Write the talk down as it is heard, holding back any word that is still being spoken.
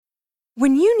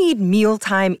When you need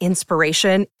mealtime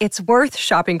inspiration, it's worth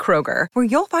shopping Kroger, where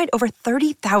you'll find over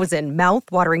 30,000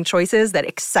 mouth-watering choices that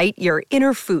excite your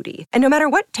inner foodie. And no matter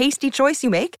what tasty choice you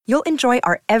make, you'll enjoy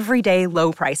our everyday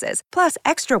low prices, plus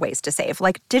extra ways to save,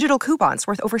 like digital coupons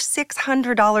worth over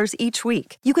 $600 each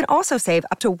week. You can also save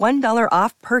up to $1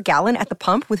 off per gallon at the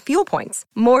pump with fuel points.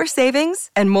 More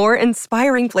savings and more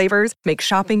inspiring flavors make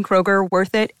shopping Kroger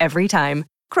worth it every time.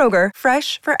 Kroger,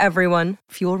 fresh for everyone.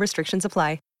 Fuel restrictions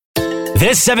apply.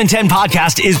 This 710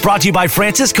 podcast is brought to you by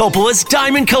Francis Coppola's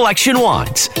Diamond Collection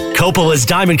Wines. Coppola's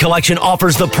Diamond Collection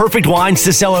offers the perfect wines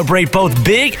to celebrate both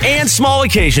big and small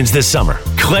occasions this summer.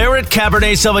 Claret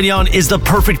Cabernet Sauvignon is the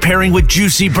perfect pairing with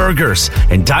juicy burgers.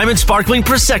 And Diamond Sparkling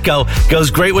Prosecco goes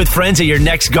great with friends at your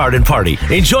next garden party.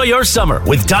 Enjoy your summer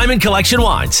with Diamond Collection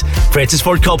Wines. Francis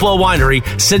Ford Coppola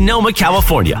Winery, Sonoma,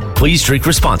 California. Please drink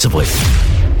responsibly.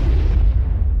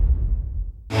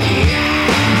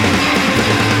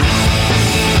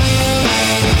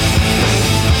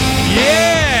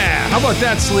 How about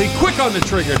that, Sleek? Quick on the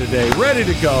trigger today, ready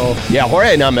to go. Yeah,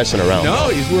 Jorge not messing around. No,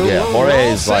 we're Jorge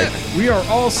all is set. like, we are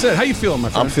all set. How you feeling, my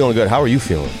friend? I'm feeling good. How are you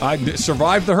feeling? I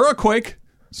survived the hurricane,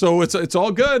 so it's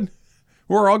all good.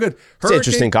 We're all good. It's an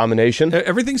interesting combination.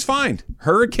 Everything's fine.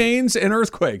 Hurricanes and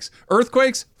earthquakes.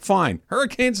 Earthquakes, fine.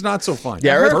 Hurricanes, not so fine.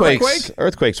 Yeah,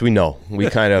 earthquakes. We know. We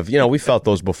kind of, we felt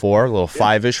those before. A little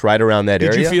 5-ish, right around that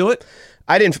area. Did you feel it?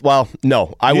 I didn't. Well,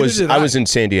 no. I was in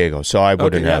San Diego, so I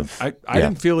wouldn't have. I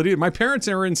didn't feel it either. My parents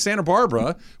are in Santa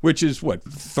Barbara, which is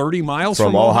 30 miles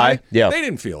from Ojai. Yeah, they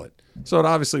didn't feel it, so it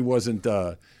obviously wasn't.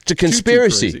 It's a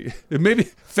conspiracy. Maybe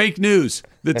fake news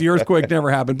that the earthquake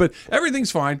never happened, but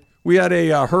everything's fine. We had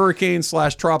a hurricane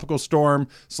 / tropical storm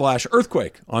 /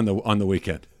 earthquake on the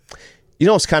weekend.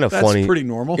 It's kind of funny. That's pretty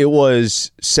normal. It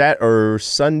was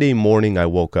Sunday morning. I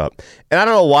woke up, and I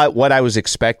don't know what I was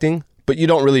expecting. But you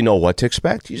don't really know what to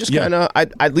expect. You just kind of,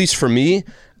 at least for me,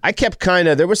 I kept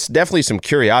there was definitely some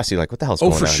curiosity, like, what the hell's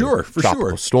going on? For sure.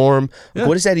 Tropical storm. Yeah.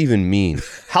 What does that even mean?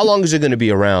 How long is it going to be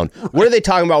around? Right. What are they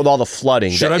talking about with all the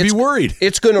flooding? Should I be worried?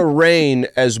 It's going to rain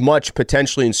as much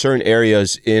potentially in certain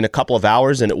areas in a couple of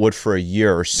hours than it would for a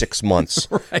year or 6 months.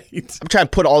 Right. I'm trying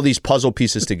to put all these puzzle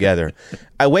pieces together.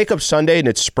 I wake up Sunday and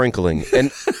it's sprinkling.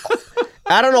 And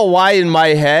I don't know why in my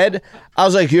head, I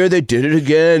was like, here, they did it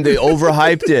again. They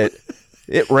overhyped it.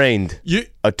 It rained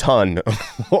a ton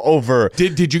over.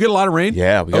 Did you get a lot of rain?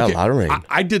 Yeah, we got a lot of rain.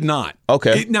 I did not.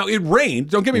 Okay. Now, it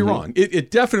rained. Don't get me wrong.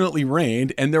 It definitely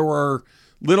rained, and there were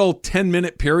little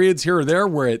 10-minute periods here or there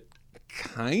where it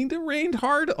kind of rained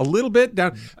hard a little bit.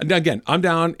 Down. Now, again, I'm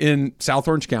down in South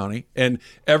Orange County, and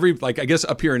I guess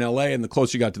up here in L.A., and the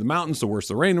closer you got to the mountains, the worse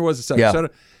the rain was, et cetera, et cetera.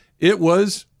 It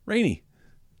was rainy.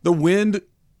 The wind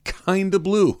kind of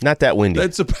blew. Not that windy.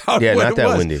 That's about what not it that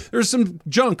was. windy. There's some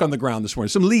junk on the ground this morning,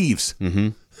 some leaves.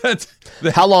 Mm-hmm.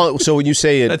 How long? So when you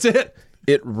say it, that's it.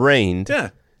 It rained. Yeah.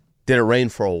 Did it rain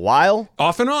for a while?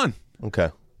 Off and on.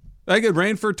 Okay. Like it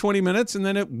rained for 20 minutes, and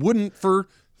then it wouldn't for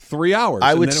 3 hours.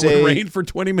 I would and then say it would rain for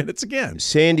 20 minutes again.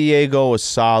 San Diego, a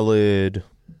solid,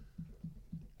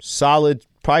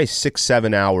 probably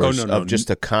 6-7 hours of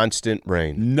just a constant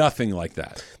rain. Nothing like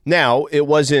that. Now, it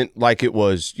wasn't like it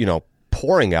was,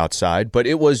 pouring outside, but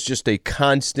it was just a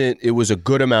constant, it was a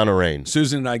good amount of rain.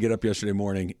 Susan and I get up yesterday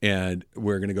morning, and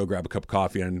we're going to go grab a cup of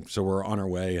coffee, and so we're on our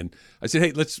way, and I said,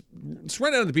 hey, let's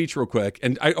run down to the beach real quick,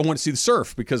 and I want to see the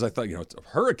surf, because I thought, it's a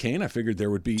hurricane. I figured there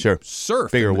would be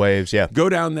surf. Bigger waves, yeah. Go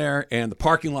down there, and the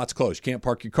parking lot's closed. You can't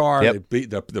park your car. Yep.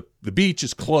 The beach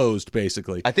is closed,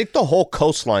 basically. I think the whole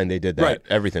coastline, they did that. Right.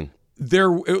 Everything.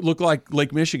 It looked like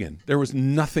Lake Michigan. There was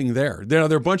nothing there. There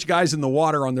are a bunch of guys in the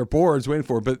water on their boards waiting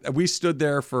for it, but we stood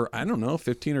there for,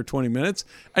 15 or 20 minutes.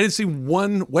 I didn't see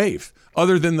one wave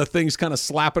other than the things kind of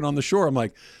slapping on the shore. I'm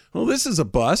like, well, this is a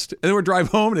bust. And then we drive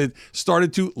home, and it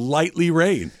started to lightly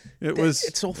rain.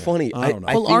 It's so funny. I don't know.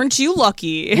 Well, aren't you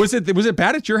lucky? Was it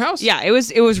bad at your house? Yeah, it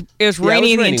was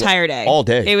raining the entire day. All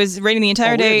day. It was raining the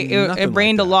entire day. It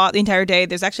rained like a lot the entire day.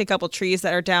 There's actually a couple trees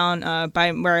that are down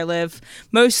by where I live,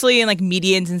 mostly in like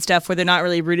medians and stuff where they're not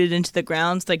really rooted into the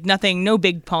grounds. Like nothing, no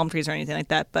big palm trees or anything like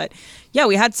that. But yeah,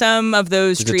 we had some of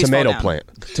those trees. Tomato fall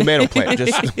down. plant.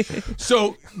 Just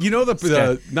so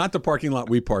the not the parking lot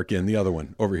we park in, the other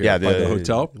one over here by the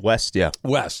hotel west. Yeah,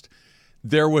 west.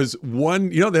 There was one,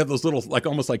 they have those little,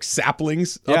 almost like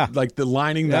saplings, up, like the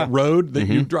lining that road that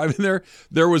you drive in there.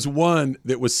 There was one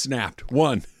that was snapped.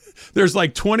 One. There's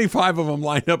 25 of them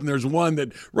lined up, and there's one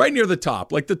that right near the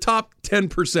top, like the top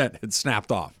 10% had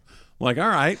snapped off. I'm like, all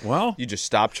right, well. You just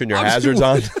stopped, turn your hazards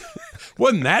on.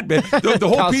 Wasn't that bad. The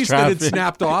whole piece that had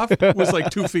snapped off was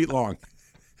 2 feet long.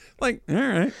 All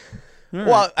right.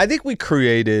 Well, I think we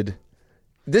created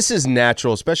this is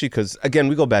natural, especially because, again,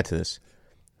 we go back to this.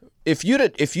 If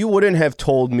you wouldn't have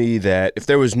told me that, if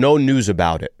there was no news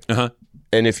about it,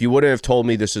 and if you wouldn't have told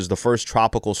me this is the first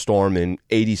tropical storm in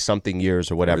 80-something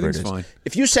years or whatever it is, fine.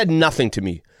 if you said nothing to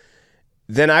me,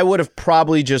 then I would have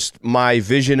probably just, my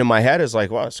vision in my head is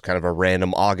like, well, it's kind of a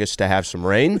random August to have some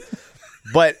rain.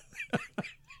 But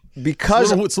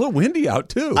because it's a little windy out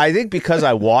too. I think because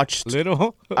I watched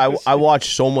Little. I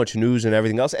watched so much news and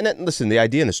everything else. And then, listen, the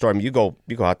idea in the storm, you go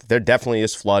out there definitely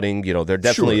is flooding, there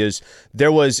definitely is.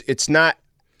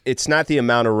 It's not the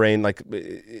amount of rain, like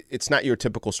it's not your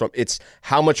typical storm. It's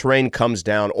how much rain comes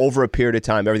down over a period of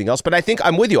time, everything else. But I think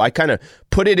I'm with you. I kind of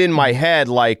put it in my head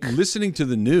like... Listening to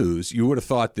the news, you would have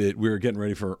thought that we were getting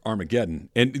ready for Armageddon.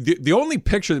 And the only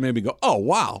picture that made me go, oh,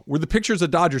 wow, were the pictures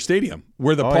of Dodger Stadium,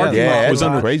 where the parking lot was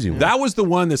under. Crazy. That was the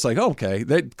one that's like, okay,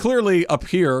 that clearly up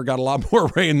here got a lot more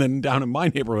rain than down in my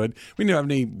neighborhood. We didn't have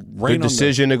any rain Good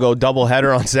decision to go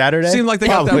doubleheader on Saturday? Seemed like they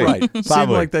got that right. Seemed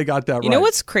like they got that right. You know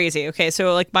what's crazy? Okay,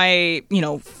 so like my,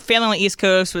 family on the East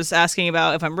Coast was asking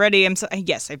about if I'm ready.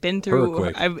 Yes, I've been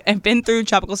through I've been through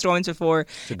tropical storms before.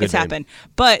 It's happened.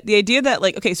 But the idea that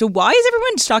so why is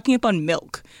everyone stocking up on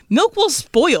milk? Milk will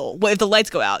spoil if the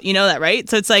lights go out. You know that, right?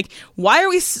 So it's like, why are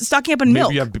we stocking up on milk?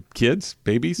 Maybe you have kids,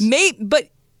 babies? But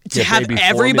to have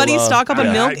everybody stock up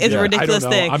on milk is a ridiculous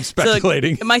thing. I'm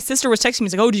speculating. So, my sister was texting me.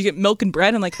 She's like, "Oh, did you get milk and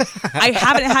bread?" I'm like, "I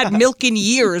haven't had milk in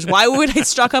years. Why would I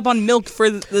stock up on milk for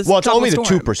this?" Well, it's only the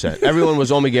 2%. Everyone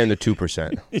was only getting the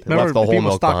 2%. Remember, the whole people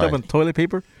milk stocked behind. up on toilet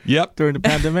paper. Yep. During the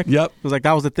pandemic. Yep. It was like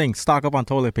that was the thing. Stock up on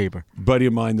toilet paper. Buddy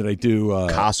of mine that I do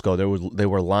Costco. They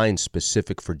were lines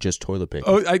specific for just toilet paper.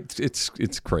 Oh,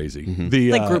 it's crazy. Mm-hmm.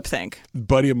 The like groupthink.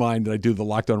 Buddy of mine that I do the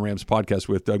Locked On Rams podcast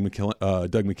with, Doug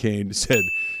McCain, said,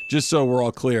 just so we're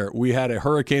all clear, we had a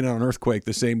hurricane and an earthquake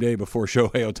the same day before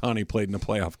Shohei Ohtani played in a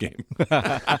playoff game.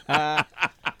 That's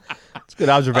a good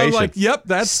observation. I'm like, yep,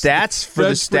 that's stats for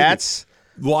the stats.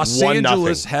 Los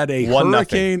Angeles had a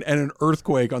hurricane and an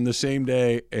earthquake on the same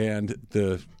day, and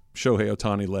the Shohei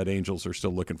Ohtani-led Angels are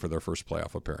still looking for their first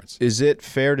playoff appearance. Is it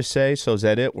fair to say, so is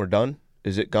that it? We're done?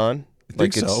 Is it gone? I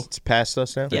think so. It's past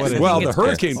us now? Yes, well, the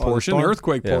hurricane past. portion, the Storm?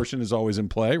 earthquake portion is always in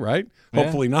play, right?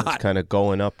 Hopefully not. Kind of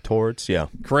going up towards,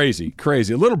 Crazy.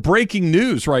 A little breaking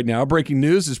news right now. Breaking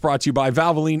news is brought to you by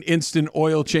Valvoline Instant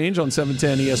Oil Change on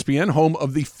 710 ESPN, home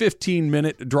of the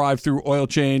 15-minute drive-through oil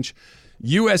change.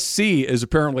 USC is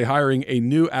apparently hiring a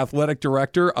new athletic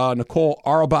director. Nicole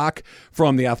Auerbach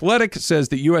from The Athletic says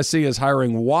that USC is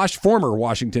hiring former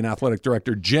Washington athletic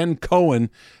director Jen Cohen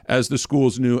as the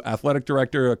school's new athletic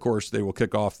director. Of course, they will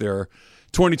kick off their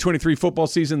 2023 football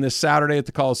season this Saturday at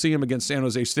the Coliseum against San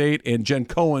Jose State, and Jen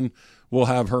Cohen will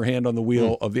have her hand on the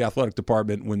wheel of the athletic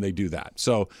department when they do that.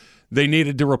 So they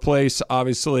needed to replace,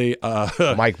 obviously,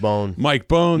 Mike Bone.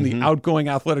 The outgoing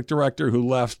athletic director who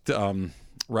left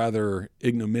rather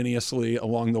ignominiously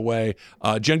along the way.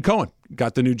 Jen Cohen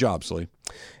got the new job, Slee.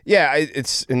 Yeah,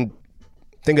 and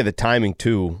think of the timing,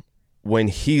 too. When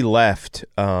he left,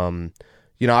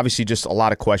 obviously just a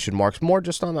lot of question marks. More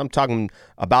just I'm talking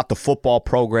about the football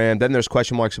program. Then there's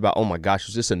question marks about, oh my gosh,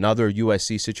 is this another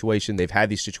USC situation? They've had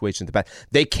these situations in the past.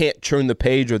 They can't turn the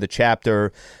page or the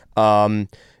chapter.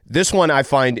 This one I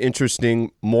find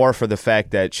interesting more for the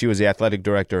fact that she was the athletic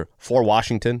director for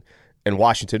Washington. And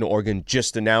Washington, Oregon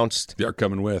just announced they're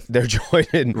coming with. They're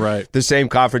joining right. the same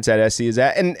conference that SC is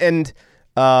at. And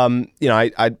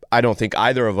I don't think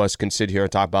either of us can sit here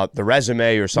and talk about the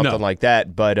resume or something like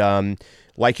that. But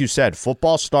like you said,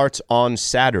 football starts on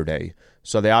Saturday.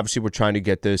 So they obviously were trying to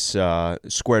get this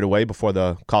squared away before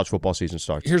the college football season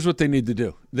starts. Here's what they need to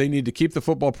do. They need to keep the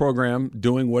football program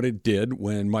doing what it did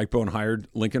when Mike Bone hired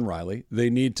Lincoln Riley. They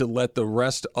need to let the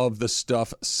rest of the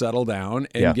stuff settle down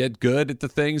and get good at the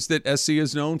things that SC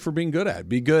is known for being good at.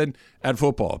 Be good at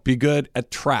football. Be good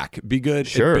at track. Be good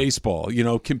at baseball.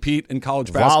 Compete in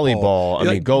college basketball.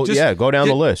 Volleyball. Go down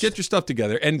the list. Get your stuff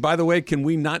together. And by the way, can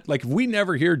we not, if we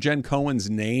never hear Jen Cohen's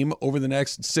name over the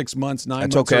next 6 months, 9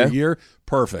 months, or a year,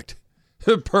 perfect.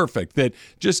 Perfect. That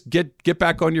just get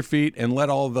back on your feet and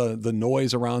let all the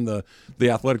noise around the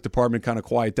athletic department kind of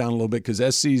quiet down a little bit,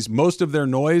 because SC's most of their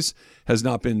noise has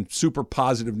not been super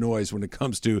positive noise when it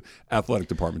comes to athletic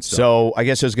department stuff. So I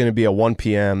guess there's going to be a 1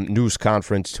 p.m. news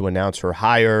conference to announce her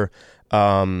hire.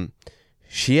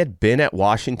 She had been at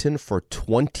Washington for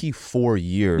 24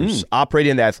 years,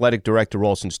 operating the athletic director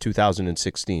role since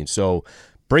 2016. So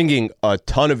bringing a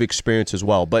ton of experience as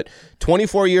well. But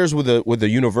 24 years with the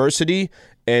university,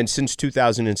 and since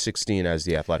 2016 as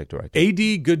the athletic director.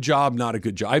 AD, good job, not a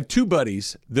good job. I have two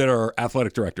buddies that are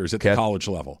athletic directors at the college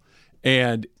level.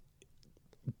 And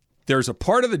there's a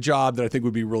part of the job that I think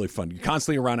would be really fun. You're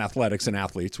constantly around athletics and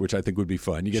athletes, which I think would be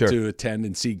fun. You get to attend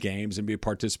and see games and be a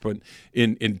participant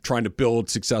in trying to build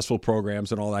successful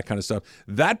programs and all that kind of stuff.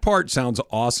 That part sounds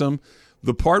awesome.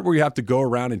 The part where you have to go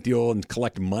around and deal and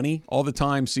collect money all the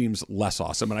time seems less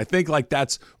awesome. And I think like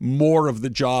that's more of the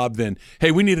job than,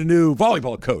 hey, we need a new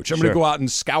volleyball coach. I'm going to go out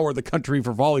and scour the country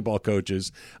for volleyball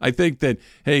coaches. I think that,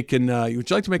 hey, would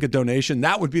you like to make a donation?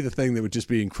 That would be the thing that would just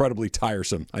be incredibly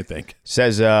tiresome, I think.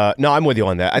 Says, no, I'm with you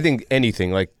on that. I think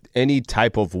anything, like any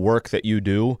type of work that you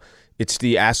do, it's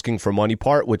the asking for money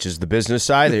part, which is the business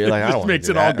side. That you're like, I don't want to makes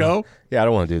do it that. all go. Yeah, I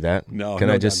don't want to do that. No, Can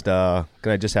no I just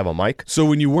have a mic? So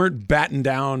when you weren't batting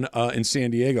down in San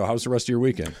Diego, how was the rest of your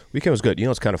weekend? Weekend was good. You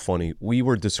know, it's kind of funny. We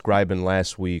were describing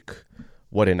last week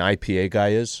what an IPA guy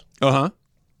is. Uh-huh.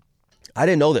 I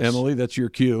didn't know this. Emily, that's your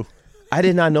cue. I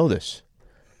did not know this.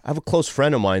 I have a close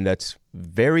friend of mine that's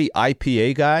very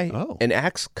IPA guy and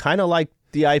acts kind of like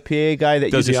the IPA guy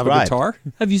that Does you he have described. a guitar?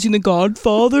 Have you seen The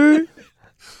Godfather?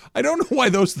 I don't know why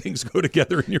those things go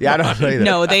together in your Yeah, I mind. don't know either.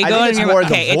 No, they I go think in it's your more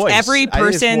okay. the voice. It's every I think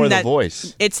person it's more that the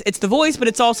voice. It's the voice, but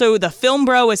it's also the film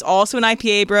bro is also an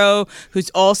IPA bro who's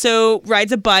also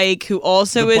rides a bike, who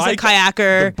also is a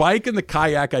kayaker. The bike and the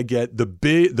kayak, I get. The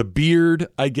beard,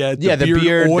 I get. Yeah, the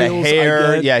beard, the oils, hair.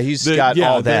 I get. Yeah, he's got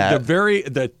all that.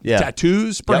 The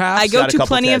tattoos, perhaps. I go got a to couple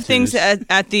plenty of things tattoos.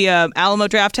 at the Alamo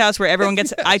Draft House where everyone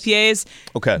gets IPAs.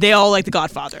 Okay. They all like The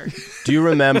Godfather. Do you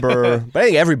remember? But I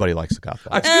think everybody likes The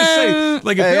Godfather. I was going to say,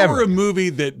 like, if there ever. were a movie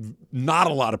that not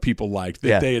a lot of people liked, that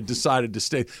Yeah. they had decided to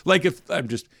stay, like if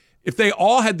they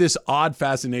all had this odd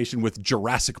fascination with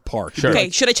Jurassic Park. Sure. Okay,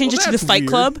 should I change it to The that's Fight weird.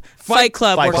 Club? Fight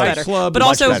Club Fight works Club. better. Club But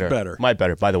much also, better. Might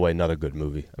better. By the way, another good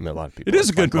movie. I mean, a lot of people. It is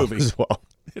a like good Fight Club movie as well.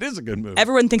 It is a good movie.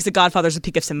 everyone thinks The Godfather is the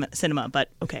peak of cinema, but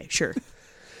okay, sure.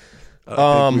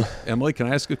 Emily, can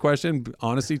I ask a question?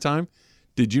 Honesty time.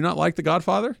 Did you not like The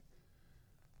Godfather?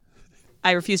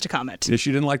 I refuse to comment. Yes,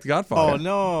 you didn't like The Godfather. Oh,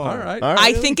 no. All right.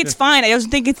 I think it's fine. I don't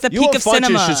think it's the You peak and of Funches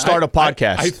cinema. should start a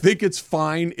podcast. I think it's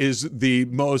fine is the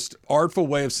most artful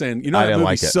way of saying, you know, I that didn't movie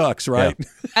like it. sucks, right?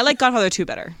 I like Godfather 2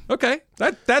 better. Okay.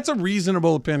 That's a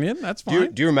reasonable opinion. That's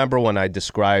fine. Do you remember when I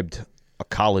described a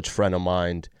college friend of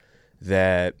mine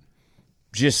that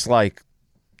just like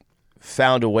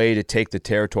found a way to take the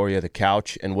territory of the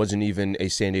couch and wasn't even a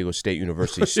San Diego State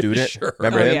University student? Sure.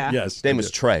 Remember Oh, him? yeah. Yes. His name I was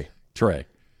do. Trey. Trey.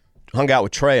 Hung out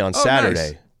with Trey on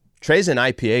Saturday. nice. Trey's an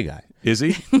IPA guy. Is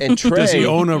he? And Trey, Does he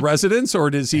own a residence or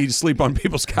does he sleep on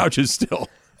people's couches still?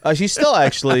 he's still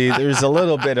actually, there's a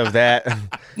little bit of that.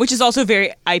 Which is also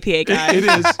very IPA guy. It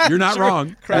is. You're not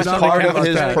wrong. As You're not part wrong of about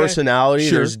his that. personality,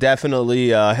 Sure. there's definitely,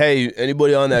 hey,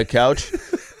 anybody on that couch?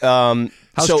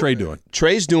 How's Trey doing?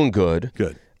 Trey's doing good.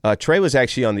 Good. Trey was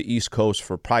actually on the East Coast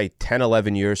for probably 10,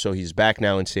 11 years, so he's back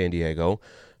now in San Diego.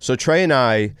 So Trey and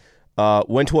I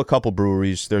went to a couple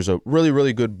breweries. There's a really,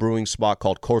 really good brewing spot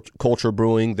called Culture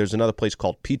Brewing. There's another place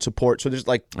called Pizza Port. So there's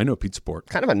like I know Pizza Port.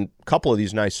 kind of a couple of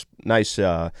these nice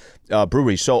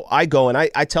breweries. So I go and I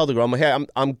tell the girl, I'm like, hey,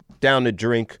 I'm down to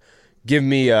drink. Give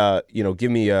me a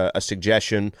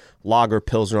suggestion, lager,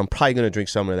 pilsner. I'm probably going to drink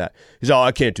some of that. He's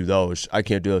I can't do those. I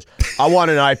want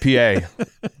an IPA.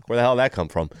 Where the hell did that come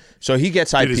from? So he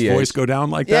gets IPAs. Did his voice go down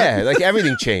like that? Yeah, like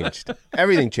everything changed.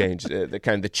 Everything changed.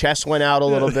 The chest went out a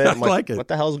little bit. I'm like it. What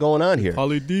the hell's going on here?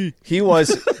 Pauly D. He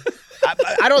was.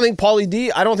 I don't think Pauly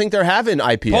D. I don't think they're having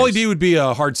IPAs. Pauly D would be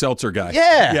a hard seltzer guy.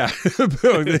 Yeah.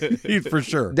 He, for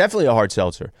sure. Definitely a hard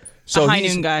seltzer. So a high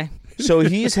he's- noon guy. So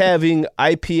he's having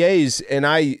IPAs, and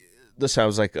I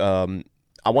was like,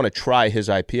 I want to try his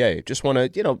IPA. Just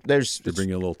want to, there's Did bring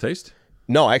you a little taste?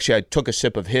 no. Actually, I took a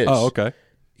sip of his. Oh, okay.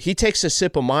 He takes a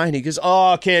sip of mine. He goes,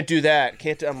 "Oh, can't do that.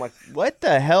 Can't." I'm like, "What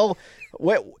the hell?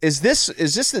 What is this?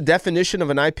 Is this the definition of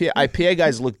an IPA? IPA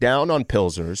guys look down on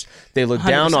pilsners. They look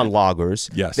down on lagers.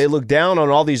 Yes. They look down on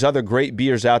all these other great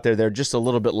beers out there. They're just a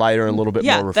little bit lighter and a little bit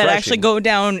Yeah, more refreshing. that actually go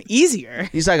down easier.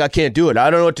 He's like, "I can't do it. I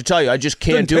don't know what to tell you. I just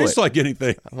can't Doesn't do taste it." like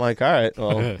anything. I'm like, "All right,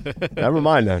 well, never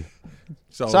mind then."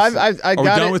 So I are we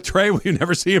got done it. with Trey? Will you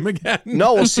never see him again?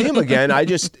 No, we'll see him again.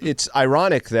 It's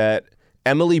ironic that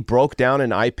Emily broke down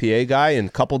an IPA guy, and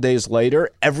a couple days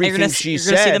later, everything you're she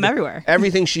gonna said, see them everywhere.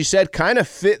 everything she said, kind of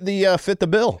fit the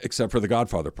bill. Except for the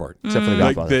Godfather part. Except for the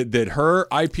Like, Godfather. that her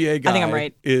IPA guy I think I'm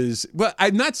right. is well,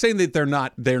 I'm not saying that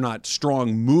they're not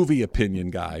strong movie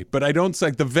opinion guy, but I don't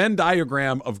like the Venn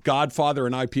diagram of Godfather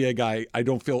and IPA guy, I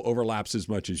don't feel overlaps as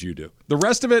much as you do. The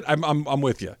rest of it, I'm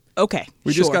with you. Okay.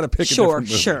 We just gotta pick a different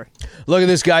movie. Sure. Look at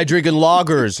this guy drinking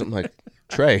lagers. I'm like,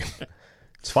 Trey,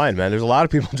 It's fine, man. There's a lot of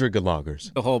people drinking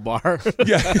lagers. The whole bar.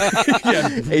 Yeah.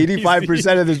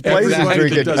 85% of this place is Everybody that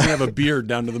drinking. doesn't have a beard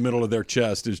down to the middle of their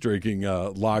chest is drinking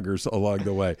lagers along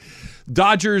the way.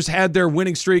 Dodgers had their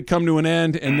winning streak come to an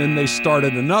end, and then they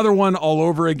started another one all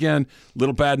over again.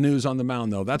 Little bad news on the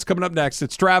mound, though. That's coming up next.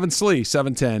 It's Travis Lee,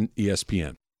 710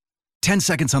 ESPN. 10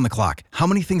 seconds on the clock. How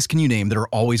many things can you name that are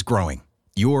always growing?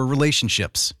 Your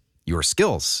relationships, your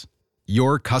skills,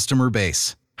 your customer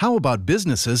base. How about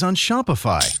businesses on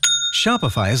Shopify?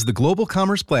 Shopify is the global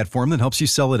commerce platform that helps you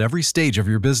sell at every stage of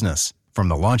your business. From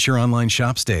the launch your online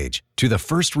shop stage, to the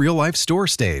first real-life store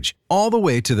stage, all the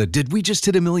way to the did we just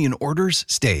hit 1 million orders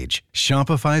stage.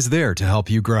 Shopify's there to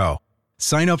help you grow.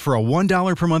 Sign up for a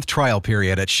 $1 per month trial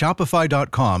period at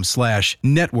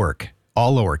shopify.com/network,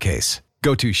 all lowercase.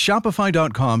 Go to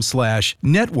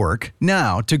shopify.com/network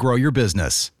now to grow your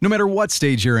business, no matter what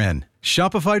stage you're in.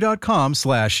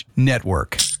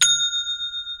 Shopify.com/network.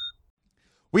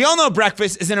 We all know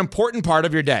breakfast is an important part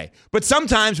of your day, but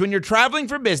sometimes when you're traveling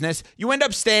for business, you end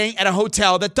up staying at a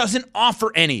hotel that doesn't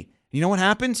offer any. You know what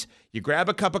happens? You grab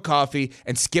a cup of coffee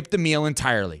and skip the meal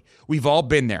entirely. We've all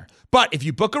been there. But if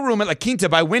you book a room at La Quinta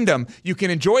by Wyndham, you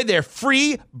can enjoy their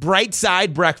free Bright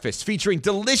Side breakfast featuring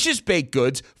delicious baked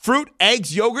goods, fruit,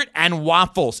 eggs, yogurt, and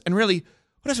waffles. And really,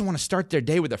 who doesn't want to start their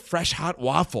day with a fresh, hot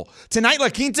waffle? Tonight, La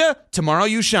Quinta, tomorrow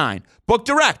you shine. Book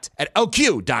direct at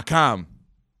lq.com.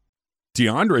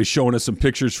 DeAndre showing us some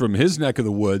pictures from his neck of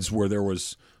the woods where there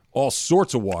was all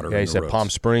sorts of water. Yeah, in he the said roads. Palm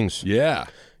Springs. Yeah.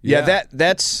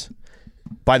 That's.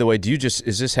 By the way,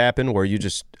 is this happen where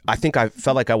I think I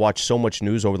felt like I watched so much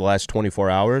news over the last 24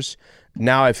 hours.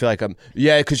 Now I feel like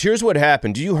because here's what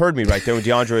happened. You heard me right there when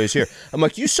DeAndre was here. I'm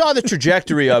like, you saw the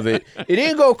trajectory of it. It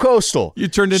didn't go coastal. You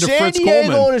turned into San Fritz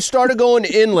Diego Coleman. and started going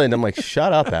inland. I'm like,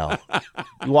 shut up, Al.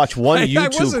 You watch one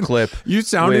YouTube clip. You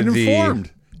sounded with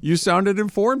informed. You sounded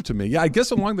informed to me. Yeah, I guess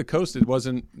along the coast it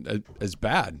wasn't as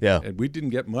bad. Yeah. And we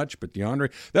didn't get much, but DeAndre,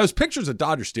 those pictures at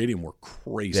Dodger Stadium were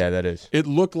crazy. Yeah, that is. It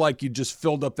looked like you just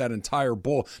filled up that entire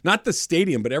bowl. Not the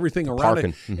stadium, but everything around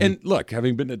Parking. it. Mm-hmm. And look,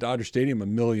 having been to Dodger Stadium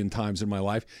 1 million times in my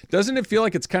life, doesn't it feel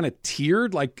like it's kind of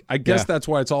tiered? Like, I guess that's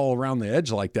why it's all around the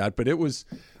edge like that, but it was...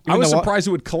 I was surprised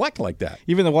it would collect like that.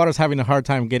 Even the water's having a hard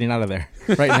time getting out of there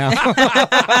right now.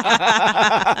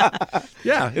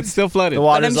 Yeah. It's still flooded. The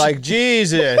water's like,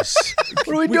 Jesus,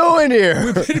 what are we doing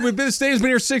here? We've been staying been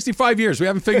here 65 years. We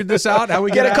haven't figured this out. How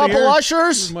we Get a out couple of here?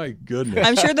 ushers? My goodness.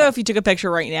 I'm sure, though, if you took a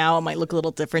picture right now, it might look a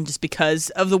little different just because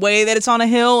of the way that it's on a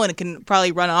hill and it can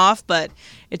probably run off, but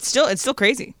it's still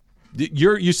crazy.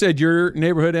 You said your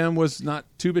neighborhood, Em, was not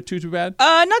too bad?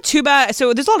 Not too bad.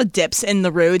 So there's a lot of dips in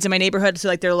the roads in my neighborhood.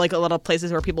 So there are like a lot of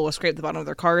places where people will scrape the bottom of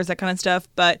their cars, that kind of stuff.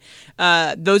 But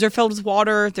those are filled with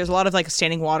water. There's a lot of like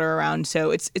standing water around.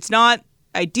 So it's not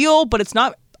ideal, but it's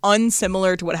not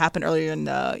unsimilar to what happened earlier in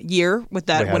the year with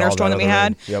that winter storm that we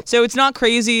had. Yep. So it's not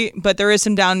crazy, but there is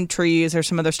some down trees or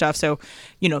some other stuff. So,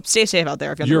 stay safe out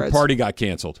there if you're on the Your roads. party got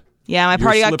canceled. Yeah, my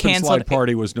party Your got slip and canceled. slide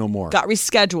party was no more. Got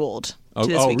rescheduled. To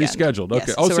this weekend. Rescheduled. Okay.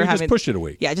 Yes. So we're you just pushed it a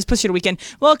week. Yeah, just pushed it a weekend.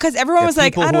 Well, because everyone was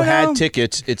like, people I don't who know. had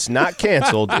tickets, it's not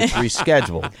canceled, it's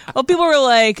rescheduled. Well, people were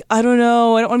like, I don't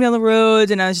know. I don't want to be on the roads.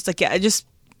 And I was just like, yeah, just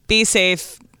be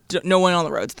safe. No one on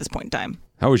the roads at this point in time.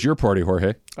 How was your party,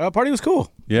 Jorge? Party was cool.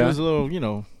 Yeah? It was a little,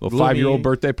 Little gloomy. 5-year-old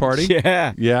birthday party?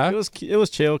 Yeah. Yeah? It was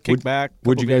chill, kick back.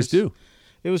 What'd you guys do?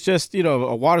 It was just,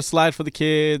 a water slide for the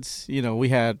kids. We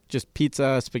had just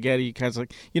pizza, spaghetti, kinds of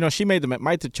like, she made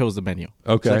Maita chose the menu.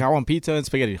 Okay. She's like, I want pizza and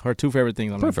spaghetti. Her two favorite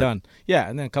things. I'm like, Perfect. done. Yeah,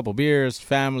 and then a couple beers,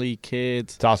 family,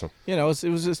 kids. It's awesome. It was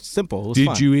just simple. It was Did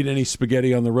fun. you eat any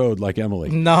spaghetti on the road like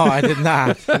Emily? No, I did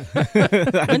not.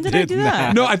 When did I do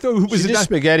that? No, I thought She did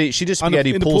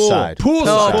spaghetti in the poolside.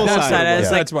 Poolside. Oh, That's poolside. what it I was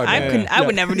was. like, That's my bad. I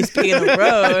would never do spaghetti on the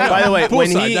road. By the way,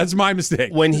 Poolside. That's my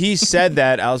mistake. when he said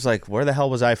that, I was like, where the hell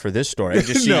was I for this story? I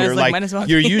just see No. I you're was like, like, might as well.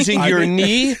 you're using your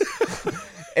knee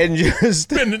and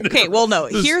just... Okay, well, no.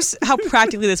 Here's how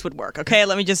practically this would work. Okay,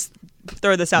 let me just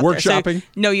throw this out there. Workshopping? So,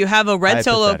 no, you have a red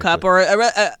Solo cup or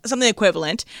Hypothetically. something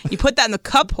equivalent. You put that in the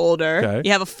cup holder. Okay.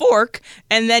 You have a fork,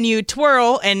 and then you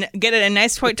twirl and get it a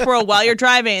nice tight twirl while you're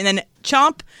driving, and then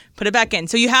chomp, put it back in.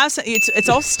 So you have it's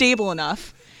all stable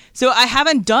enough. So I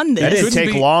haven't done this. That didn't Couldn't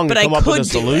take be- long to but I come up with a could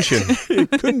do it. solution.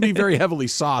 It couldn't be very heavily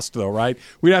sauced, though, right?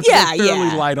 We'd have to Yeah, be fairly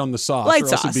yeah. light on the sauce, Light or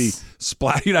else it'd be sauce.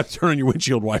 splat. You'd have to turn on your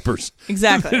windshield wipers.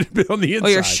 Exactly. It'd be on the inside.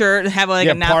 Or your shirt, have like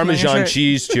You a have napkin on your Parmesan shirt.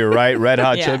 cheese to your right, red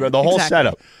hot Yeah, chili, the whole exactly.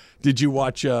 setup. Did you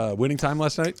watch Winning Time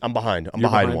last night? I'm behind. I'm You're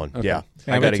behind behind? one. Okay. Yeah.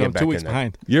 Yeah, I got to so I'm get back 2 in weeks there.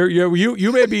 behind.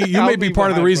 You may be I'll be be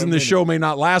part of the behind reason for a this show minute. may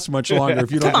not last much longer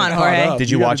if you don't. Come on, get caught Jorge. up. Did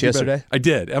you gotta watch do better. yesterday? I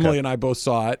did. Emily and I both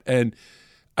saw it, and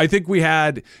I think we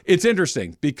had. It's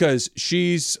interesting because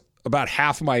she's about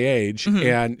half my age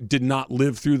and did not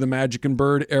live through the Magic and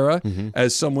Bird era.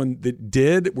 As someone that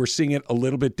did, we're seeing it a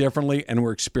little bit differently and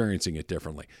we're experiencing it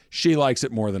differently. She likes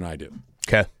it more than I do.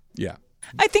 Okay. Yeah.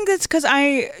 I think that's because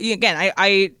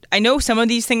I know some of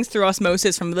these things through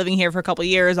osmosis from living here for a couple of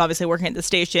years, obviously working at the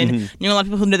station. You know, a lot of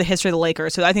people who know the history of the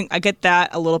Lakers, so I think I get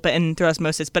that a little bit in through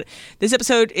osmosis. But this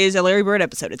episode is a Larry Bird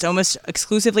episode. It's almost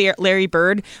exclusively Larry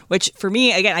Bird, which for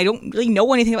me, again, I don't really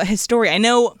know anything about his story. I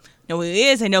know who he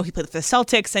is. I know he played for the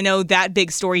Celtics. I know that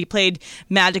big story. He played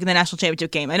Magic in the national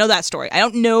championship game. I know that story. I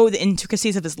don't know the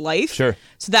intricacies of his life. Sure.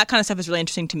 So that kind of stuff is really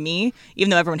interesting to me,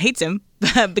 even though everyone hates him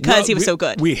because he was so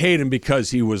good. We hate him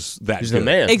because he was that He's good. the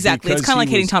man. Exactly. Because it's kind of like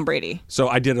he hating was- Tom Brady. So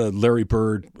I did a Larry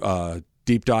Bird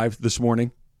deep dive this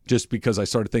morning just because I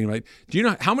started thinking about, do you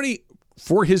know how many,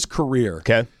 for his career,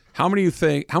 Okay. how many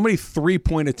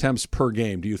 3-point attempts per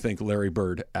game do you think Larry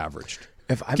Bird averaged?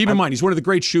 If Keep in mind, he's one of the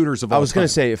great shooters of all I was going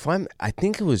to time. say, I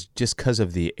think it was just because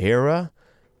of the era,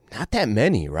 not that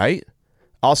many, right?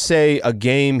 I'll say a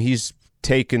game he's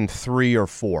taken 3 or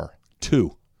 4.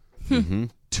 2.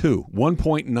 2.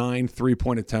 1.9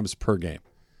 3-point attempts per game.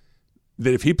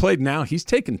 That if he played now, he's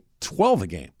taking 12 a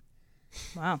game.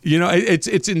 Wow. You know, it's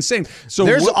insane. So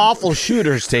There's what- awful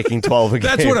shooters taking 12 a game.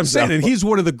 That's what I'm saying. so- And he's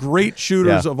one of the great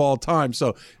shooters Yeah. of all time.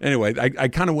 So anyway, I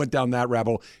kind of went down that rabbit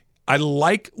hole. I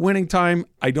like Winning Time.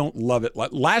 I don't love it.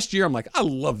 Last year, I'm like, I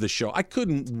love this show. I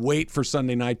couldn't wait for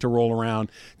Sunday night to roll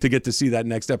around to get to see that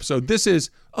next episode. This is,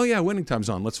 oh yeah, Winning Time's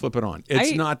on. Let's flip it on.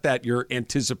 It's not that you're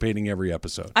anticipating every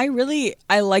episode. I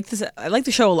like this. I like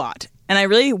the show a lot, and I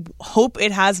really hope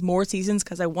it has more seasons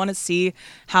because I want to see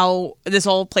how this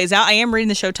all plays out. I am reading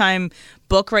the Showtime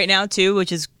book right now too,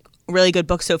 which is a really good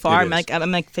book so far. It is.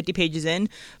 I'm like 50 pages in,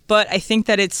 but I think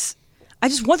that I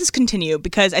just want this to continue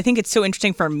because I think it's so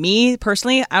interesting for me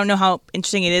personally. I don't know how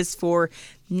interesting it is for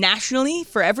nationally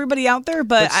for everybody out there,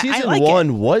 but But season I like 1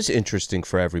 it. was interesting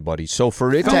for everybody. So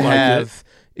for it to Felt like have,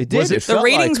 it did. Was it- It The felt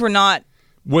ratings like, were not.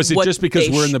 Was it what just because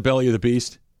they we're in the belly of the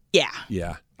beast? Yeah.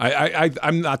 Yeah.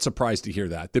 I'm not surprised to hear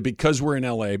that because we're in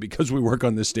LA, because we work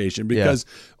on this station, because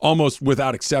almost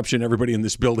without exception, everybody in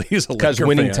this building is a because Laker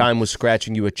Winning fan. Time was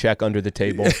scratching you a check under the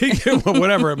table.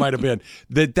 Whatever it might have been,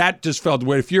 that just felt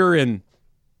weird. If you're in,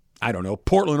 I don't know,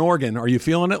 Portland, Oregon, are you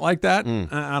feeling it like that?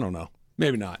 I don't know.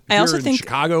 Maybe not. If I also you're in think-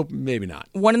 Chicago, maybe not.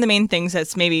 One of the main things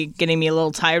that's maybe getting me a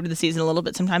little tired of the season a little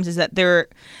bit sometimes is that they're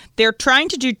trying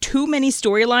to do too many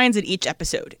storylines in each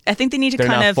episode. I think they need to They're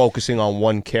kind not of focusing on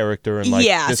one character and like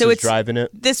this so is it's driving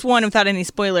it. This one, without any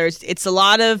spoilers, it's a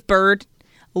lot of Bird,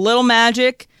 a little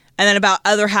Magic, and then about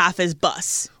other half is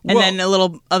Bus, and Well- then a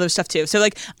little other stuff too. So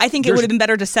like I think it There's- would have been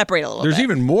better to separate a little There's bit.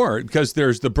 even more because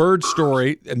there's the Bird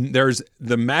story, and there's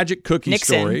the Magic Cookie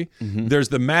Nixon. story. There's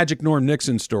the Magic Norm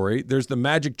Nixon story. There's the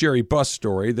Magic Jerry Buss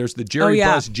story. There's the Jerry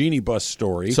yeah. Buss Jeannie Buss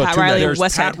story. So Pat too many. Riley, there's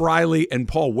Westhead. Pat Riley and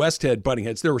Paul Westhead butting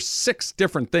heads. There were 6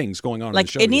 different things going on in the Like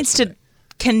show. it needs yesterday. to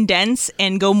condense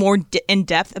and go more in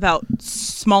depth about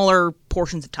smaller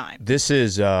portions of time. This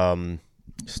is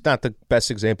it's not the best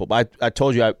example, but I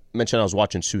told you, I mentioned I was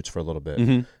watching Suits for a little bit.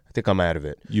 I think I'm out of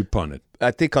it. You punted.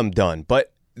 I think I'm done.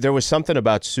 But there was something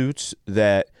about Suits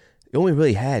that it only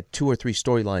really had 2 or 3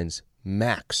 storylines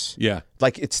max. Yeah.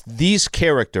 Like it's these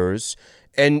characters,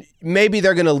 and maybe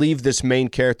they're going to leave this main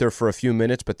character for a few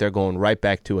minutes, but they're going right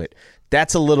back to it.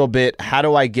 That's a little bit, how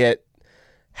do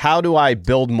I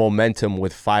build momentum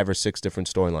with 5 or 6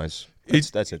 different storylines?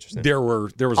 That's interesting. There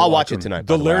was. I'll a lot watch to it tonight,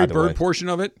 The by the way, Larry either Bird way. portion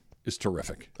of it is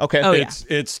terrific. Okay. Oh, yeah.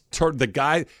 It's the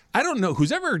guy. I don't know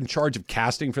who's ever in charge of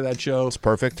casting for that show. It's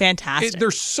perfect. Fantastic. They're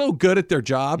so good at their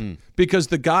job because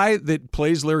the guy that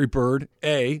plays Larry Bird,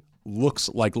 looks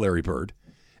like Larry Bird.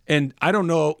 And I don't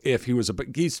know if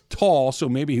he's tall, so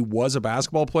maybe he was a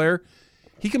basketball player.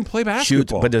 He can play Shoot,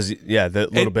 basketball. but the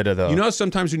little And bit of the. You know,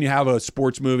 sometimes when you have a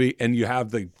sports movie and you have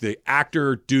the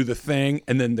actor do the thing,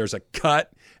 and then there's a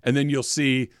cut, and then you'll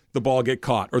see the ball get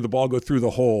caught, or the ball go through the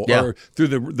hole, Yeah. or through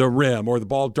the rim, or the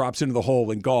ball drops into the hole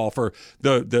in golf, or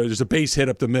there's a base hit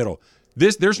up the middle.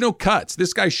 There's no cuts.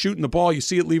 This guy's shooting the ball. You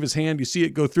see it leave his hand. You see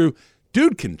it go through.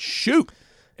 Dude can shoot,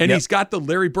 and Yep. he's got the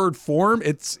Larry Bird form.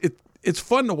 It's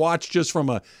fun to watch just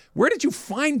from where did you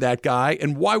find that guy,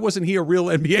 and why wasn't he a real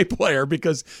NBA player?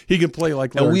 Because he can play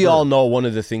like Larry And we Bird. all know one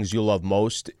of the things you love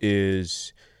most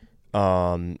is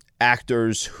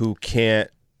actors who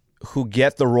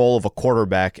get the role of a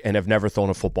quarterback and have never thrown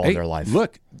a football in their life.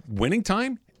 Look, Winning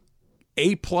Time,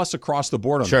 A+ across the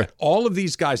board on Sure. that. All of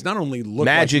these guys not only look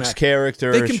Magic's like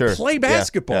character. they can sure. play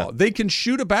basketball. Yeah. They can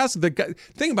shoot a basketball.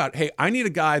 Think about, hey, I need a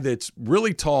guy that's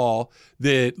really tall,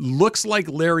 that looks like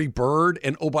Larry Bird,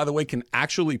 and oh, by the way, can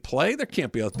actually play. There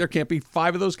can't be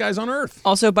 5 of those guys on earth.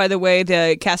 Also, by the way,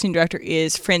 the casting director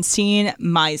is Francine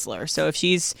Meisler. So if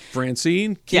she's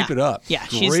Francine, keep Yeah. it up. Yeah,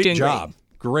 great she's doing job.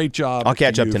 Great job. I'll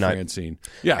catch to up you, tonight. Francine.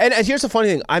 Yeah. And here's the funny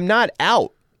thing: I'm not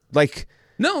out. Like,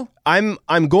 no, I'm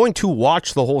going to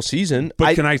watch the whole season.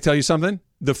 but can I tell you something?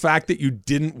 The fact that you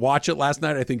didn't watch it last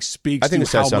night, I think, speaks it to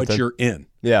says how much something. you're in.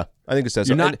 Yeah, I think it says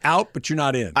You're something. not out, but you're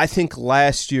not in. I think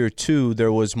last year too,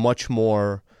 there was much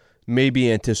more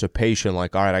maybe anticipation.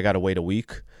 Like, all right, I got to wait a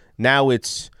week. Now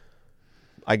it's,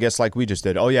 I guess, like we just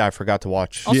did. Oh yeah, I forgot to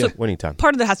watch Winning Time.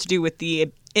 Part of that has to do with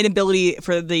the inability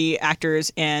for the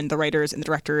actors and the writers and the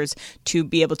directors to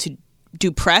be able to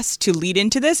do press to lead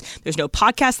into this. There's no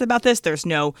podcast about this. There's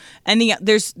no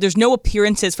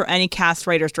appearances for any cast,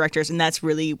 writers, directors, and that's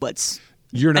really what's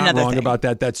You're not another wrong thing. about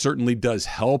that. That certainly does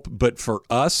help. But for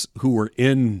us who were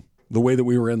in the way that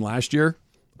we were in last year,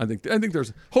 I think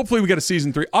there's hopefully we get a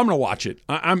season 3. I'm going to watch it.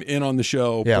 I'm in on the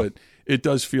show, Yeah. but it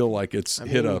does feel like it's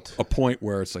hit a point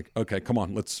where it's like, okay, come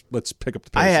on, let's pick up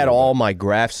the pace. I had a little all bit. my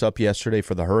graphs up yesterday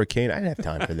for the hurricane. I didn't have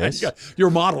time for this. Yeah,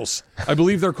 your models. I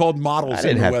believe they're called models. I didn't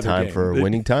in the have weather time game. for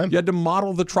Winning Time. You had to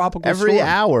model the tropical Every storm.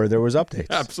 hour there was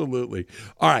updates. Absolutely.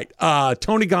 All right.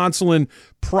 Tony Gonsolin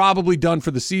probably done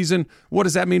for the season. What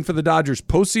does that mean for the Dodgers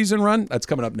postseason run? That's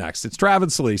coming up next. It's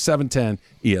Travis Lee, 710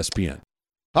 ESPN.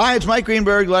 Hi, it's Mike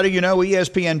Greenberg letting you know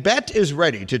ESPN Bet is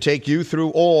ready to take you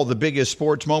through all the biggest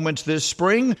sports moments this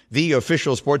spring. The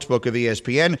official sportsbook of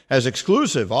ESPN has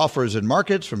exclusive offers and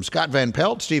markets from Scott Van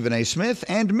Pelt, Stephen A. Smith,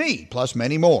 and me, plus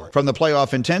many more. From the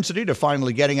playoff intensity to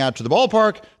finally getting out to the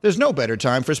ballpark, there's no better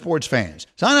time for sports fans.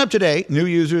 Sign up today. New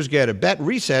users get a bet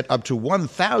reset up to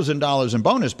 $1,000 in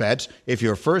bonus bets if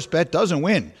your first bet doesn't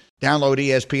win. Download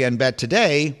ESPN Bet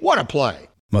today. What a play.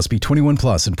 Must be 21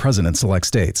 plus and present in select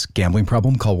states. Gambling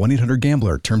problem? Call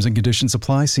 1-800-GAMBLER. Terms and conditions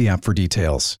apply. See app for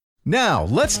details. Now,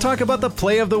 let's talk about the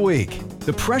play of the week.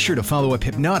 The pressure to follow up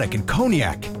Hypnotic and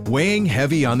Cognac, weighing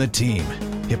heavy on the team.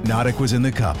 Hypnotic was in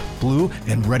the cup, blue,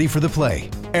 and ready for the play.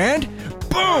 And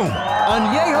boom!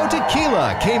 Añejo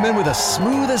Tequila came in with a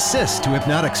smooth assist to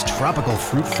Hypnotic's tropical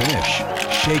fruit finish.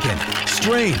 Shaken,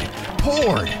 strained,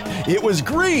 poured. It was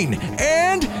green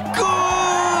and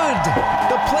good!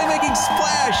 The playmaking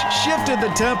splash shifted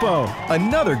the tempo.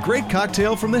 Another great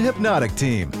cocktail from the Hypnotic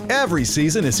team. Every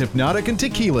season is Hypnotic and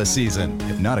Tequila season.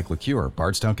 Hypnotic Liqueur,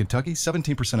 Bardstown, Kentucky,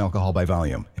 17% alcohol by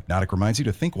volume. Hypnotic reminds you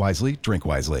to think wisely, drink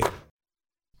wisely.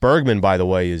 Bergman, by the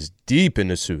way, is deep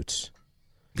into Suits.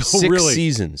 6 really?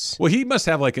 seasons. Well, he must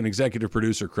have like an executive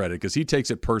producer credit because he takes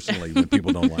it personally when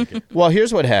people don't like it. Well,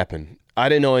 here's what happened. I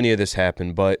didn't know any of this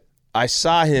happened, but I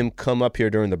saw him come up here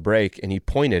during the break, and he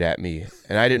pointed at me,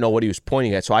 and I didn't know what he was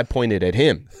pointing at, so I pointed at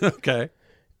him. Okay.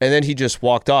 And then he just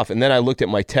walked off, and then I looked at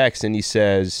my text, and he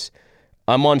says,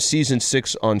 I'm on season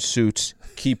 6 on Suits.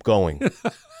 Keep going.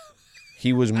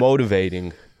 He was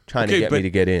motivating, trying to get me to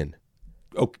get in.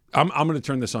 Okay, I'm going to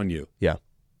turn this on you. Yeah.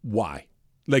 Why?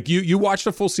 Like you watched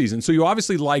a full season, so you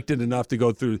obviously liked it enough to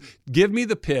go through. Give me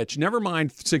the pitch. Never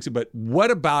mind 6, but what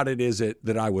about it is it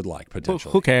that I would like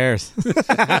potentially? Who cares?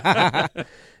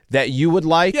 That you would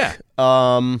like? Yeah.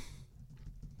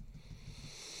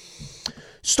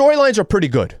 Storylines are pretty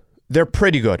good. They're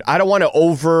pretty good. I don't want to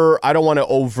over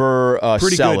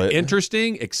Pretty sell good. it.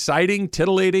 Interesting, exciting,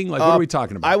 titillating. Like, what are we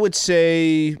talking about? I would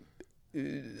say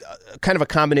kind of a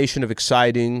combination of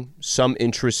exciting, some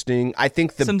interesting. I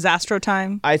think some Zastro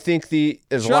time. I think there's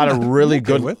Sure, a lot of really I'm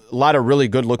okay good, with. a lot of really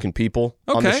good looking people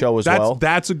on the show as well.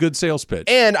 That's a good sales pitch.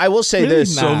 And I will say Really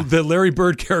this: not. So the Larry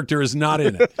Bird character is not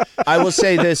in it. I will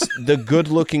say this: the good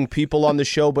looking people on the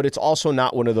show, but it's also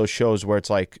not one of those shows where it's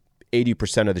like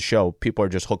 80% of the show people are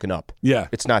just hooking up. Yeah.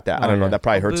 It's not that. I don't know. That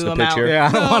probably hurts Boo, the I'm pitch out. here. Yeah,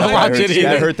 I don't want to that watch hurts- it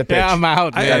that either. hurt the pitch. Yeah, I'm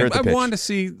out. I, That hurt the I pitch. want to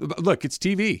see. Look, it's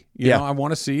TV. You Yeah. know, I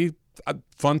want to see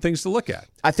fun things to look at.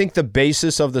 I think the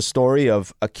basis of the story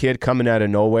of a kid coming out of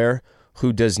nowhere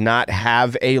who does not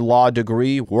have a law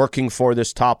degree working for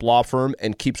this top law firm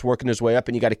and keeps working his way up,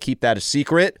 and you got to keep that a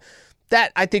secret.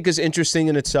 That I think is interesting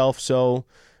in itself. So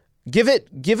give it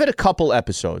a couple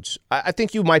episodes. I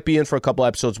think you might be in for a couple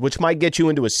episodes, which might get you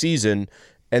into a season.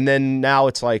 And then now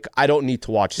it's like, I don't need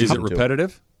to watch Is season it 2.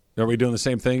 repetitive? Are we doing the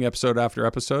same thing episode after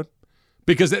episode?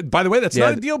 Because, by the way, that's Yeah.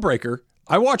 not a deal breaker.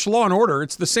 I watch Law and Order.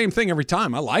 It's the same thing every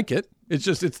time. I like it. It's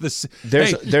just it's this.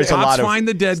 There's a lot of find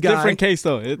the dead guy. Different case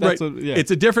though.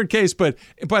 It's a different case, but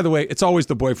by the way, it's always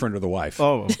the boyfriend or the wife.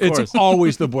 Oh, of course. It's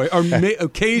always the boy, or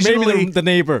occasionally maybe the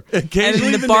neighbor,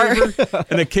 occasionally And the the neighbor,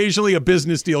 and occasionally a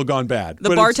business deal gone bad.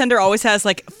 The bartender always has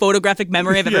like photographic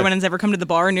memory of everyone who's ever come to the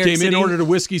bar in New York Came City. in, ordered a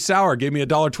whiskey sour, gave me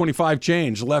 $1.25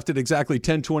 change, left it exactly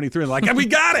 10:23, and like, we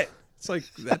got it. It's like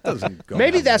that doesn't go.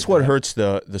 Maybe down that's like what that. hurts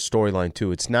the storyline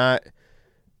too.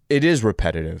 It is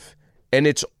repetitive, and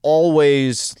it's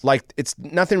always like it's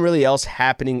nothing really else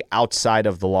happening outside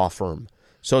of the law firm.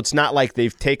 So it's not like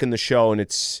they've taken the show and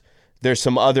there's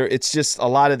some other. It's just a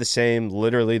lot of the same.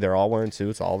 Literally, they're all wearing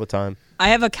suits all the time. I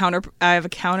have a counter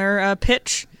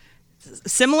pitch.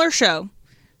 Similar show,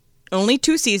 only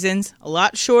 2 seasons, a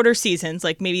lot shorter seasons.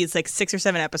 Like maybe it's like 6 or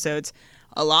 7 episodes.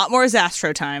 A lot more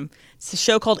Zastro time. It's a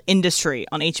show called Industry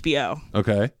on HBO.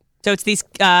 Okay. So it's these.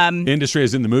 Industry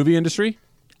is in the movie industry.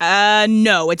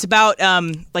 No, it's about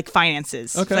like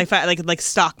finances, Okay. like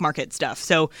stock market stuff.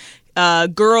 So,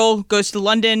 girl goes to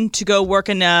London to go work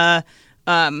in a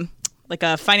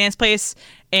finance place,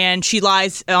 and she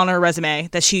lies on her resume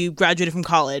that she graduated from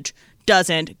college.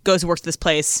 Doesn't, goes to work to this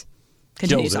place,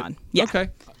 continues Kills it. on. Yeah. Okay.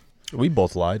 We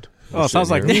both lied. Oh,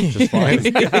 sounds like Sitting me. here, just fine.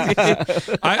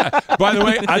 By the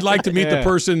way, I'd like to meet the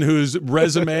person whose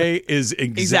resume is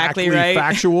exactly right.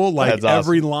 factual. Like That's awesome.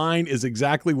 every line is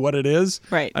exactly what it is.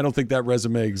 Right. I don't think that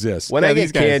resume exists. When I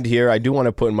these get guys. canned here, I do want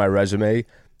to put in my resume.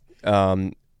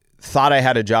 Thought I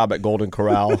had a job at Golden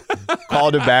Corral.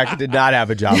 Called it back. Did not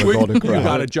have a job at Golden You Corral.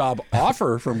 got a job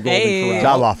offer from Golden Hey. Corral.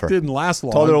 Job offer. Didn't last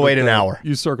long. Told her to but, wait an hour.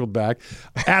 You circled back.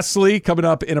 Ask Lee coming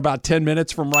up in about 10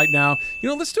 minutes from right now.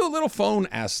 Let's do a little phone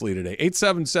Ask Lee today.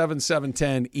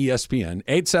 877-710-ESPN.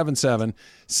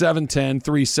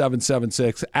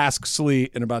 877-710-3776. Ask Slee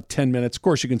in about 10 minutes. Of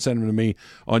course, you can send them to me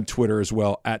on Twitter as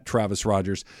well, at Travis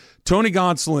Rogers. Tony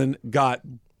Gonsolin got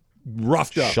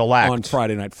roughed up Shellacked. on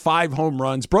Friday night. 5 home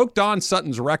runs. Broke Don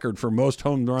Sutton's record for most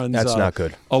home runs That's not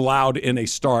good. allowed in a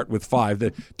start with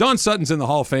 5. Don Sutton's in the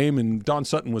Hall of Fame, and Don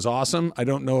Sutton was awesome. I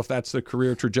don't know if that's the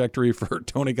career trajectory for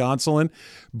Tony Gonsolin,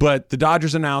 but the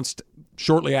Dodgers announced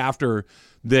shortly after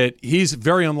that he's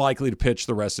very unlikely to pitch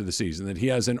the rest of the season, that he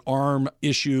has an arm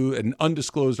issue, an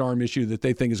undisclosed arm issue that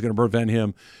they think is going to prevent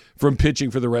him from pitching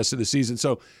for the rest of the season.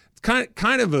 So it's kind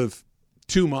of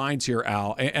two minds here,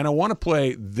 Al, and I want to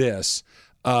play this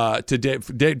to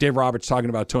Dave Roberts talking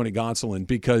about Tony Gonsolin,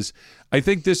 because I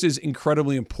think this is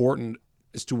incredibly important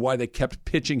as to why they kept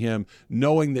pitching him,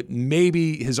 knowing that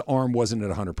maybe his arm wasn't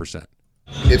at 100%.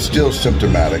 It's still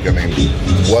symptomatic. I mean,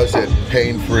 was it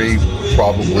pain-free?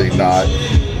 Probably not.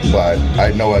 But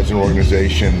I know as an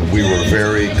organization, we were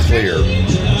very clear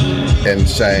in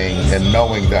saying and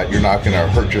knowing that you're not going to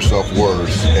hurt yourself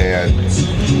worse, and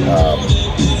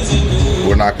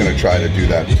we're not going to try to do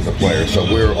that to the player. So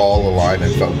we're all aligned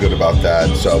and felt good about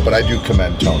that. So, but I do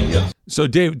commend Tony. Yes. So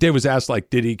Dave was asked,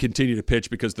 did he continue to pitch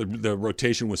because the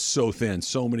rotation was so thin,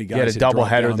 so many guys He had a dropped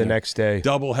doubleheader down the there. next day.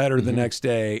 Doubleheader the next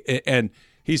day, and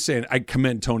he's saying, I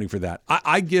commend Tony for that.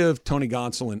 I give Tony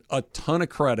Gonsolin a ton of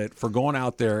credit for going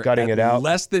out there, Gutting at it out.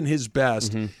 less than his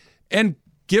best, and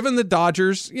giving the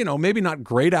Dodgers, maybe not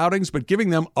great outings, but giving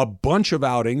them a bunch of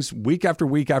outings week after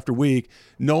week after week,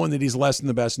 knowing that he's less than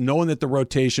the best, knowing that the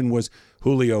rotation was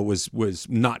Julio was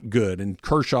not good, and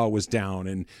Kershaw was down,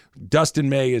 and Dustin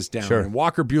May is down, and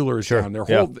Walker Buehler is down. Their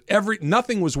whole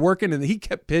nothing was working, and he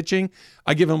kept pitching.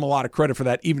 I give him a lot of credit for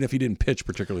that, even if he didn't pitch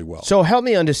particularly well. So help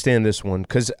me understand this one,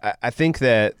 because I think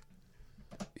that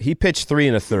he pitched 3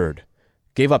 1/3,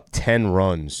 gave up 10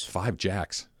 runs. 5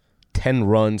 jacks. 10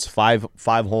 runs, five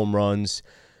home runs.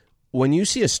 When you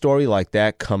see a story like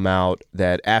that come out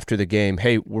that after the game,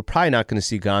 hey, we're probably not going to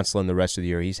see Gonsolin the rest of the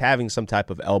year. He's having some type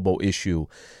of elbow issue.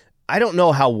 I don't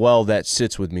know how well that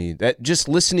sits with me. That just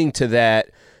listening to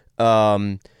that,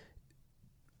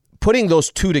 putting those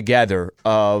two together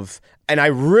and I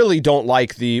really don't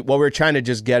like we're trying to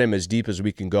just get him as deep as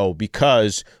we can go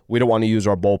because we don't want to use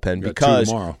our bullpen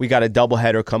because we got a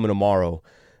doubleheader coming tomorrow.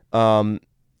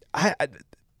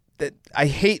 I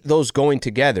hate those going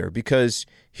together because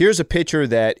here's a pitcher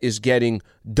that is getting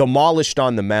demolished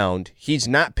on the mound. He's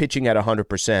not pitching at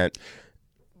 100%.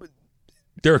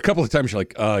 There are a couple of times you're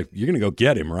like, you're going to go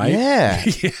get him, right? Yeah.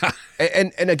 Yeah.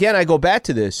 And again, I go back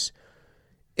to this.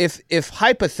 If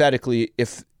hypothetically,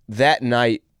 if that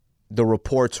night the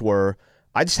reports were,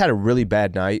 I just had a really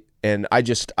bad night and I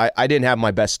didn't have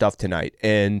my best stuff tonight.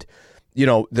 And,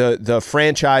 the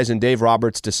franchise and Dave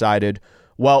Roberts decided,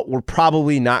 well, we're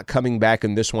probably not coming back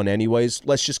in this one anyways.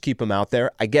 Let's just keep him out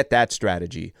there. I get that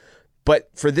strategy.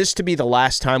 But for this to be the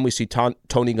last time we see Tony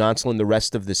Gonsolin the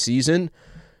rest of the season,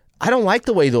 I don't like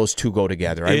the way those two go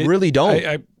together. I really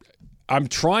don't. I'm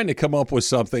trying to come up with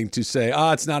something to say,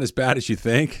 it's not as bad as you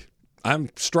think. I'm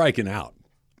striking out.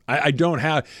 I don't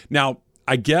have. Now,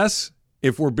 I guess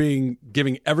if we're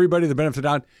giving everybody the benefit of the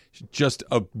doubt, just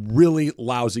a really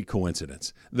lousy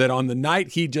coincidence that on the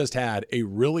night he just had a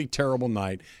really terrible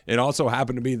night, it also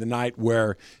happened to be the night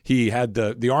where he had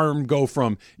the arm go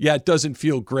from, it doesn't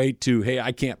feel great to, hey,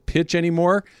 I can't pitch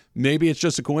anymore. Maybe it's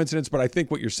just a coincidence, but I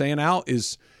think what you're saying, Al,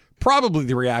 is probably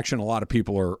the reaction a lot of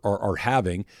people are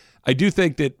having. I do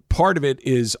think that part of it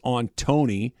is on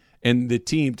Tony and the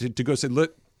team to go say,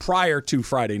 look, prior to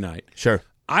Friday night. Sure.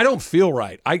 I don't feel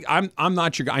right. I'm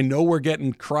not your guy. I know we're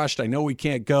getting crushed. I know we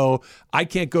can't go. I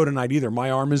can't go tonight either. My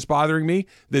arm is bothering me.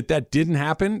 That didn't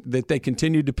happen, that they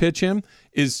continued to pitch him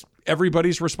is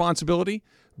everybody's responsibility.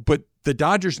 But the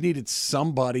Dodgers needed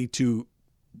somebody to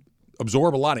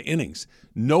absorb a lot of innings.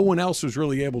 No one else was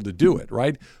really able to do it,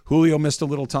 right? Julio missed a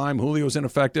little time. Julio's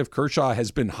ineffective. Kershaw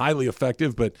has been highly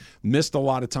effective, but missed a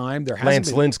lot of time.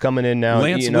 Lance Lynn's coming in now,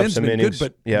 eating up some innings.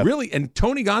 Good, but really, and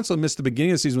Tony Gonsolin missed the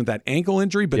beginning of the season with that ankle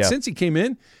injury, but since he came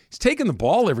in, he's taken the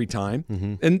ball every time,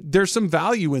 and there's some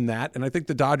value in that, and I think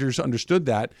the Dodgers understood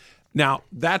that. Now,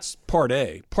 that's part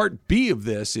A. Part B of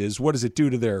this is, what does it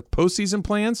do to their postseason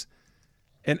plans?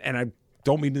 And I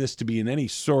don't mean this to be in any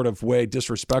sort of way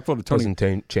disrespectful to Tony.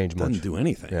 Doesn't change much. Doesn't do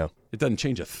anything. Yeah. It doesn't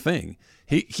change a thing.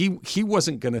 He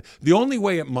wasn't going to. The only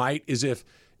way it might is if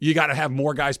you got to have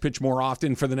more guys pitch more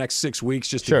often for the next 6 weeks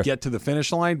just to get to the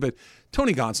finish line. But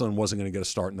Tony Gonsolin wasn't going to get a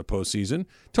start in the postseason.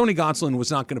 Tony Gonsolin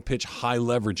was not going to pitch high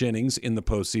leverage innings in the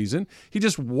postseason. He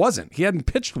just wasn't. He hadn't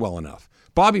pitched well enough.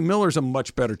 Bobby Miller's a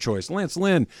much better choice. Lance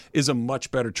Lynn is a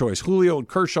much better choice. Julio and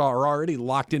Kershaw are already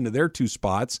locked into their two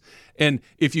spots. And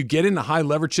if you get into high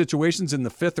leverage situations in the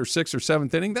 5th or 6th or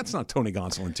 7th inning, that's not Tony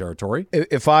Gonsolin territory.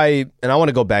 I want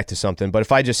to go back to something, but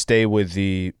if I just stay with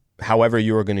however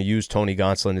you are going to use Tony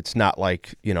Gonsolin, it's not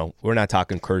like, we're not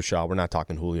talking Kershaw, we're not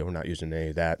talking Julio, we're not using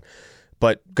any of that.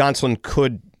 But Gonsolin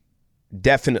could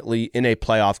definitely in a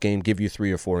playoff game give you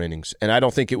 3 or 4 innings. And I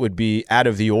don't think it would be out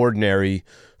of the ordinary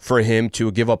for him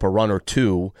to give up a run or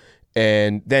two.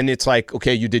 And then it's like,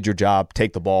 okay, you did your job,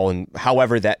 take the ball, and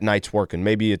however that night's working.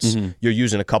 Maybe it's you're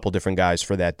using a couple different guys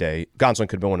for that day. Gonsolin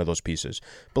could be one of those pieces.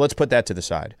 But let's put that to the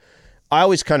side. I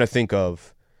always kind of think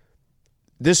of,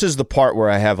 this is the part where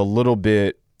I have a little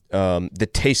bit the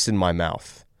taste in my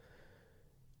mouth.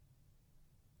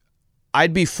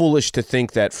 I'd be foolish to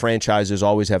think that franchises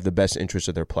always have the best interests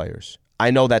of their players. I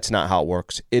know that's not how it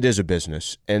works. It is a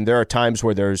business. And there are times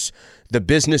where the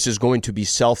business is going to be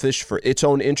selfish for its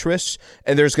own interests,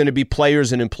 and there's going to be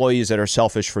players and employees that are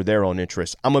selfish for their own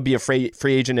interests. I'm going to be a free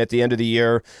agent at the end of the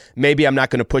year. Maybe I'm not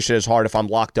going to push it as hard if I'm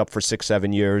locked up for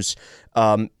 6-7 years.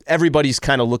 Everybody's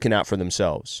kind of looking out for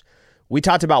themselves. We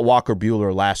talked about Walker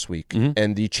Buehler last week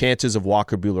and the chances of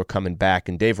Walker Buehler coming back,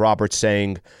 and Dave Roberts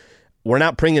saying, we're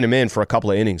not bringing him in for a couple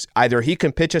of innings. Either he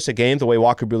can pitch us a game the way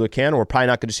Walker Buehler can, or we're probably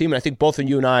not going to see him. And I think both of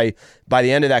you and I, by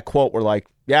the end of that quote, were like,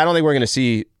 I don't think we're going to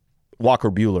see Walker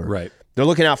Buehler. Right. They're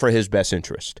looking out for his best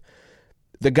interest.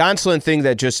 The Gonsolin thing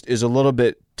that just is a little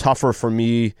bit tougher for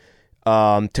me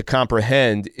to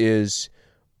comprehend is,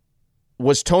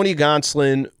 was Tony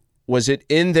Gonsolin, was it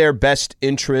in their best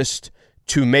interest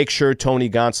to make sure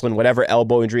Tony Gonsolin, whatever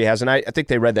elbow injury he has, and I think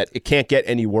they read that it can't get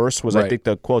any worse, was I think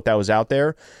the quote that was out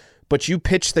there. But you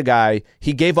pitch the guy,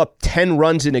 he gave up 10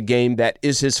 runs in a game that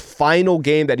is his final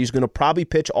game that he's going to probably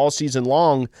pitch all season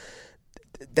long.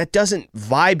 That doesn't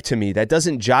vibe to me. That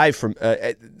doesn't jive from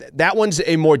that one's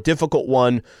a more difficult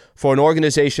one for an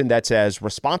organization that's as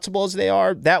responsible as they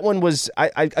are. That one was,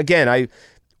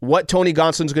 what Tony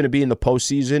Gonsolin's going to be in the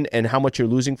postseason and how much you're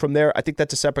losing from there, I think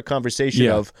that's a separate conversation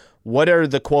of what are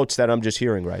the quotes that I'm just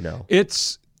hearing right now.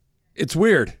 It's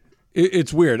weird.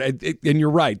 It's weird. And you're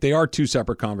right. They are two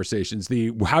separate conversations.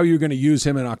 How you're going to use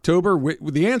him in October,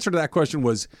 the answer to that question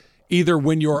was either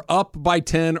when you're up by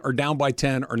 10 or down by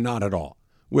 10 or not at all.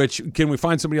 Which, can we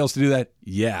find somebody else to do that?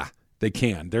 Yeah, they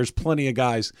can. There's plenty of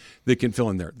guys that can fill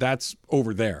in there. That's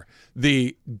over there.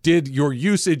 Did your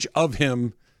usage of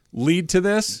him lead to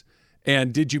this?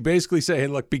 And did you basically say, hey,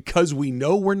 look, because we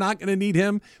know we're not going to need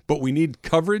him, but we need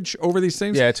coverage over these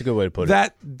things? Yeah, it's a good way to put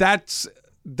it.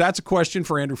 That's a question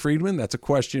for Andrew Friedman. That's a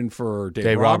question for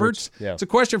Dave Roberts. Yeah. It's a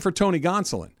question for Tony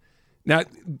Gonsolin. Now,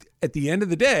 at the end of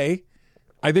the day,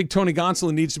 I think Tony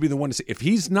Gonsolin needs to be the one to say, if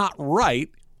he's not right,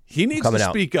 he needs to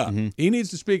speak up. He needs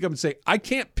to speak up and say, I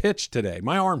can't pitch today.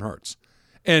 My arm hurts.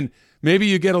 And maybe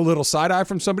you get a little side eye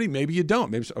from somebody. Maybe you don't.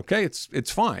 Maybe okay,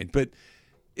 it's fine. But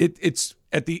it's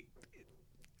at the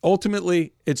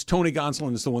ultimately, it's Tony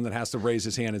Gonsolin is the one that has to raise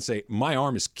his hand and say, my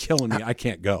arm is killing me. I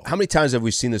can't go. How many times have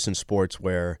we seen this in sports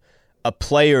where a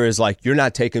player is like, you're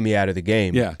not taking me out of the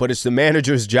game. Yeah. But it's the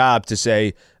manager's job to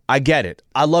say, I get it.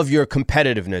 I love your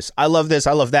competitiveness. I love this.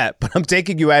 I love that. But I'm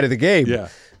taking you out of the game. Yeah.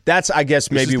 That's, I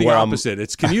guess, maybe This is the where opposite.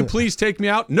 It's, can you please take me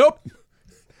out? Nope.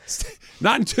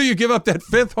 Not until you give up that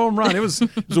 5th home run. It was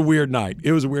a weird night.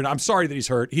 It was a weird. I'm sorry that he's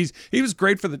hurt. He was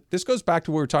great for the. This goes back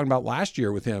to what we were talking about last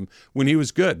year with him when he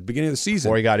was good, beginning of the season.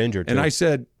 Before he got injured. And too. I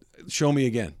said, show me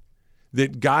again.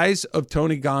 That guys of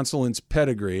Tony Gonsolin's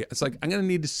pedigree, it's like, I'm going to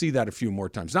need to see that a few more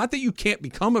times. Not that you can't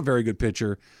become a very good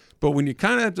pitcher, but when you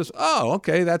kind of just, oh,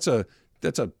 okay, that's a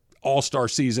all-star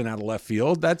season out of left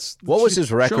field. What was his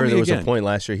show record? me There was again. a point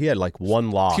last year. He had like 1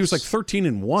 loss. He was like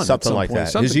 13-1. Something like that.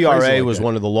 Something His crazy ERA like was that.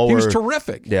 one of the lower. He was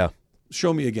terrific. Yeah.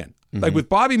 Show me again. Like with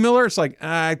Bobby Miller, it's like,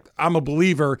 I'm a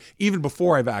believer even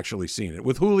before I've actually seen it.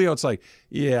 With Julio, it's like,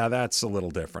 yeah, that's a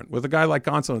little different. With a guy like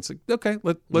Gonsolin, it's like, okay,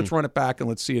 let's run it back and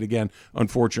let's see it again.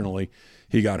 Unfortunately,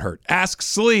 he got hurt. Ask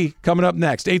Slee coming up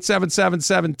next.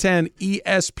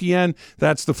 877-710-ESPN.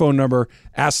 That's the phone number.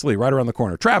 Ask Slee right around the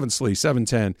corner. Travis Slee,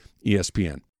 710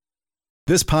 ESPN.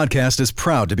 This podcast is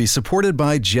proud to be supported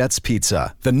by Jets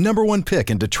Pizza, the #1 pick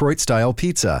in Detroit-style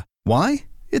pizza. Why?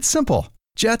 It's simple.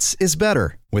 Jets is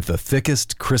better. With the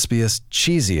thickest, crispiest,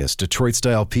 cheesiest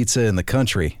Detroit-style pizza in the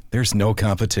country, there's no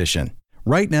competition.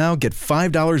 Right now, get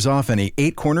 $5 off any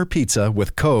 8-corner pizza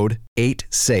with code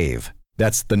 8SAVE.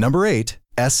 That's the number 8,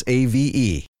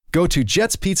 S-A-V-E. Go to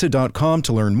jetspizza.com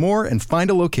to learn more and find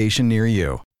a location near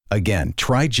you. Again,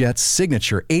 try Jet's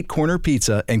signature 8-corner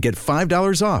pizza and get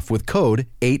 $5 off with code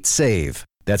 8SAVE.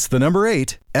 That's the number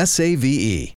 8,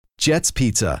 S-A-V-E. Jet's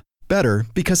Pizza. Better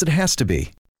because it has to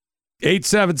be.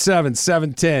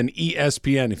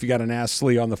 877-710-ESPN. If you got an Ask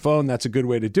Slee on the phone, that's a good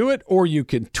way to do it. Or you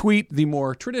can tweet the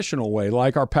more traditional way,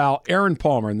 like our pal Aaron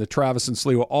Palmer in the Travis and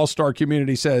Slee All-Star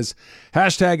community says,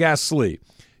 hashtag Ask Slee.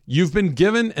 You've been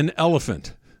given an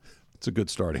elephant. It's a good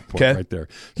starting point right there.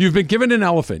 You've been given an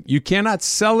elephant. You cannot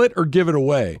sell it or give it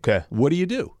away. Okay. What do you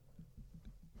do?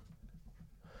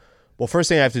 Well, first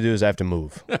thing I have to do is I have to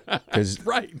move. Because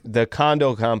the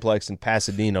condo complex in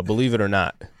Pasadena, believe it or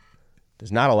not,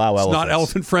 does not allow elephants. It's not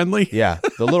elephant friendly? Yeah.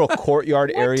 The little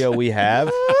courtyard area we have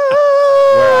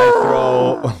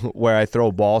where I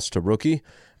throw balls to Rookie,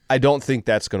 I don't think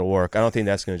that's going to work. I don't think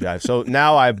that's going to jive. So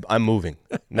now I'm moving.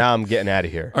 Now I'm getting out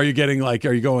of here. Are you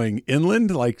going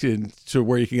inland, like to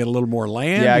where you can get a little more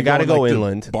land? Yeah, I got to go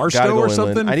inland. Barstow or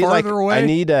something farther away? I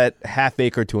need a half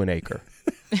acre to an acre.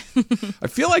 I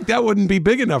feel like that wouldn't be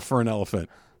big enough for an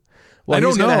elephant. Well, I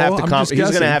don't know. He's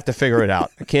going to have to figure it out.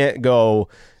 I can't go.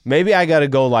 Maybe I got to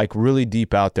go like really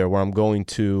deep out there where I'm going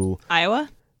to Iowa.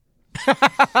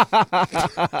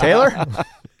 Taylor.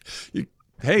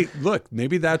 Hey, look,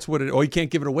 maybe that's what it. Oh, you can't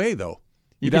give it away though.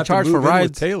 You can charge for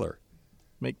rides. Taylor.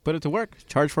 Put it to work.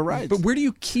 Charge for rides. But where do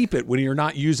you keep it when you're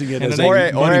not using it as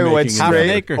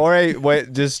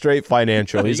just straight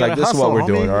financial. He's like, this is what we're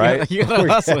doing, all right? You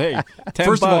gotta hustle. Hey,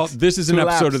 First of all, this is an 2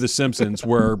 episode laps. of The Simpsons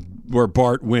where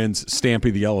Bart wins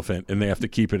Stampy the elephant and they have to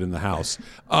keep it in the house.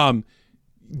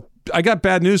 I got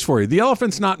bad news for you. The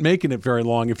elephant's not making it very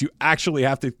long if you actually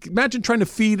have to. Imagine trying to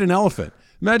feed an elephant.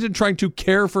 Imagine trying to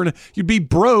care for you'd be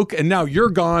broke and now you're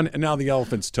gone and now the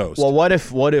elephant's toast. Well, what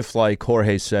if like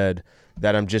Jorge said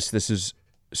that this is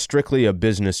strictly a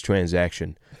business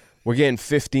transaction. We're getting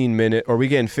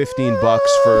 $15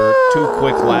 for 2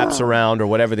 quick laps around or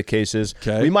whatever the case is.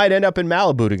 Okay. We might end up in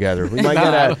Malibu together. We might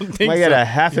get a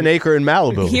half an acre in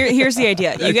Malibu. Here's the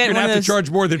idea. You get You're one gonna of have those, to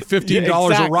charge more than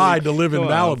 $15 a ride to live in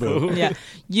Malibu. Yeah,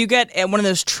 you get one of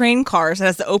those train cars that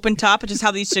has the open top, which is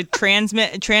how they used to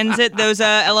transit those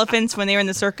elephants when they were in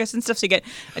the circus and stuff. So you get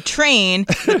a train,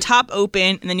 the top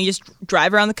open, and then you just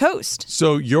drive around the coast.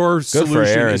 So your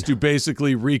solution Aaron. is to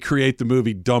basically recreate the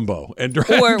movie Dumbo and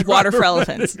Or Water for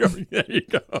Elephants. There you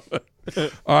go.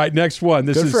 All right, next one.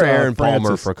 This Good is for Aaron Palmer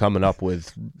Francis. for coming up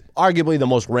with arguably the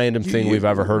most random thing we've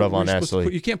ever heard of on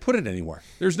Ashley. You can't put it anywhere.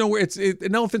 There's nowhere.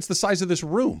 An elephant's the size of this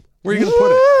room. Where are you going to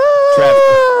put it?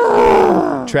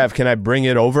 Trav, can I bring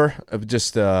it over?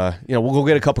 Just we'll go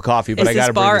get a cup of coffee, but Is I got this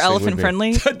to bring bar this thing with elephant me.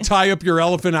 friendly? Tie up your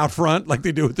elephant out front like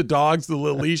they do with the dogs, the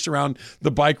little leash around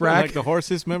the bike rack. Like the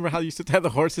horses. Remember how you used to have the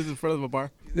horses in front of a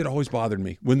bar? It always bothered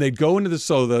me when they'd go into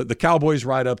the cowboys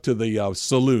ride up to the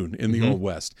saloon in the Old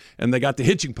West, and they got the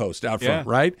hitching post out front,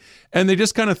 right? And they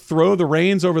just kind of throw the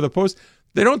reins over the post.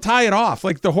 They don't tie it off.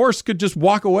 Like the horse could just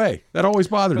walk away. That always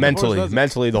bothered me.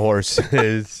 Mentally, the horse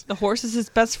is. The horse is his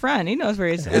best friend. He knows where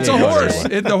he's at. It's a horse.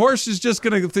 The horse is just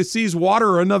going to, if it sees water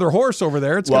or another horse over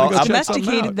there, it's going to go check something out.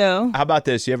 Domesticated, though. How about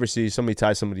this? You ever see somebody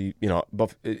tie somebody,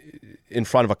 in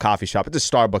front of a coffee shop at the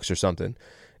Starbucks or something,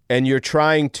 and you're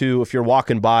trying to, if you're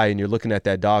walking by and you're looking at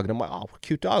that dog, and I'm like, oh,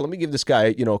 cute dog. Let me give this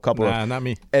guy, a couple of. Nah, not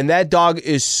me. And that dog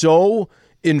is so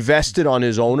invested on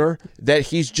his owner that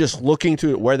he's just looking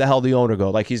to where the hell the owner go.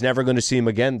 Like he's never going to see him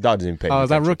again. Dog doesn't even pay. Oh, is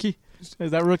that Rookie?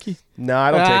 Is that Rookie? No,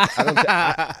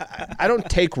 I don't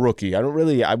take Rookie. I don't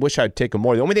really. I wish I'd take him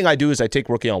more. The only thing I do is I take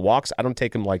Rookie on walks. I don't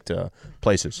take him like to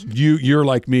places. You're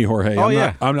like me, Jorge.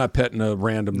 Oh, I'm not petting a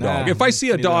random dog. If I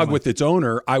see a dog with its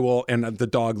owner, I will, and the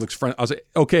dog looks friendly. I'll say,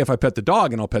 okay, if I pet the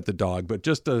dog, and I'll pet the dog. But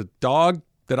just a dog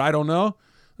that I don't know,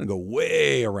 I'm going to go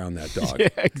way around that dog. Yeah,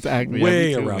 exactly.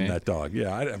 Way around that dog.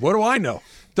 Yeah. What do I know?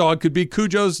 Dog could be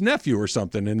Cujo's nephew or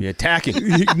something, and attacking.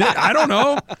 I don't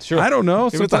know. Sure. I don't know.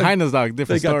 If it's a Highness dog,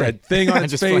 different story. They got that thing on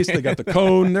its face. They got the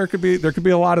cone. There could be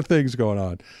a lot of things going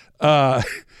on.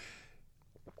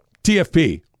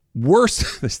 TFP.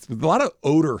 Worst. There's a lot of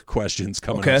odor questions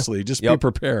coming up, Slee. Just be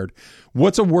prepared.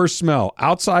 What's a worse smell?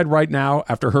 Outside right now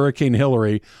after Hurricane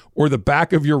Hillary, or the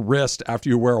back of your wrist after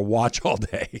you wear a watch all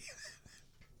day?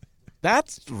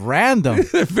 That's random.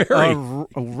 Very.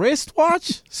 A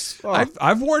wristwatch? Oh.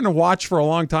 I've worn a watch for a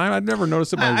long time. I've never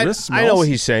noticed that my wrist smells. I know what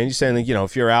he's saying. He's saying,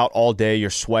 if you're out all day, you're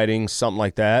sweating, something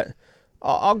like that.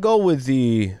 I'll go with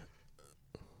the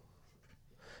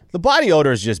body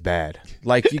odor is just bad.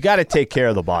 Like, you got to take care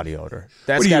of the body odor.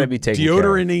 That's got to be taken care of.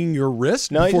 Deodorating your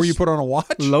wrist before you put on a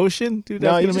watch? Lotion? Dude,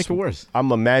 that's going to make it worse.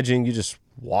 I'm imagining you just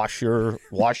wash your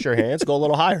hands, go a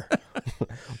little higher.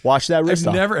 Wash that wrist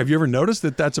off. Have you ever noticed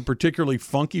that that's a particularly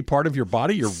funky part of your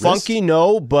body, your wrist? Funky,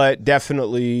 no, but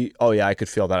definitely, I could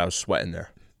feel that I was sweating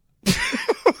there.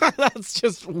 That's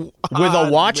just with a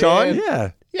watch on?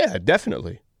 Yeah. Yeah,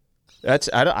 definitely. I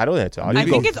don't think that's. I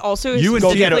think it's also you and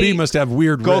TFP must have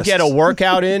weird go wrists. get a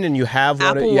workout in, and you have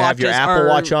you have your Apple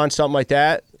Watch on, something like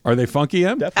that. Are they funky,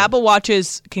 Em? Definitely. Apple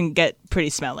Watches can get pretty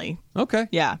smelly. Okay.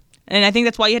 Yeah. And I think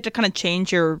that's why you have to kind of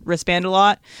change your wristband a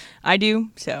lot. I do.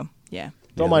 So, yeah.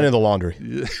 Throw mine in the laundry.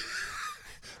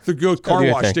 The good car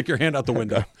wash, stick your hand out the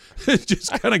window.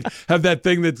 Just kind of have that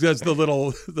thing that does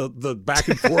the back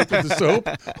and forth with the soap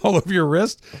all over your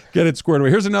wrist. Get it squared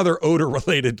away. Here's another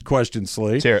odor-related question,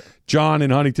 Slee. Let's hear it. John in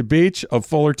Huntington Beach of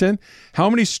Fullerton. How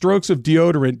many strokes of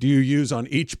deodorant do you use on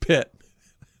each pit?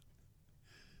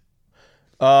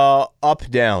 Up,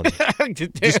 down.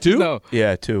 Just two? No.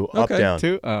 Yeah, two. Okay. Up, down.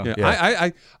 Two? Oh. Yeah.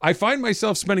 I find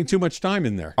myself spending too much time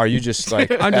in there. Are you just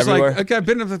like I'm just everywhere? like, okay, I've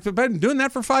been doing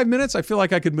that for 5 minutes. I feel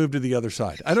like I could move to the other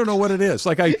side. I don't know what it is.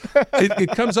 Like it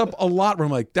comes up a lot where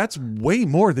I'm like, that's way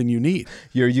more than you need.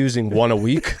 You're using one a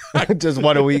week? Just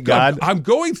one a week, God? I'm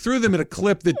going through them at a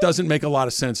clip that doesn't make a lot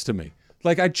of sense to me.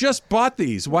 Like, I just bought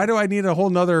these. Why do I need a whole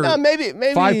nother maybe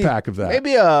 5-pack of that?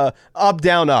 Maybe a up,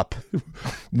 down, up.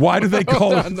 Why do they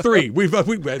call it 3?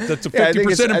 That's a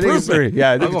 50% improvement.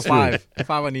 Yeah, I think I'll go it's 5.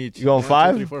 5 on each. You going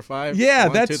 5? 1, 2, 3, 4, 5. Yeah,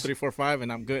 1, that's 2, 3, 4, 5,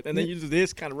 and I'm good. And then you do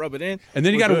this, kind of rub it in. And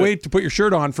then you got to wait to put your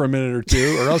shirt on for a minute or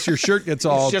two, or else your shirt gets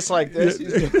all... It's just like this.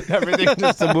 Everything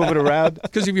just to move it around.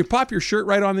 Because if you pop your shirt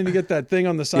right on, then you get that thing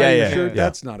on the side of your shirt.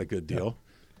 That's not a good deal.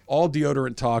 All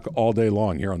deodorant talk all day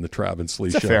long here on the Trav and Slee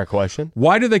Show. That's a fair question.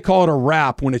 Why do they call it a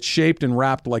wrap when it's shaped and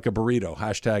wrapped like a burrito?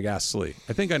 # Ask Slee.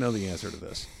 I think I know the answer to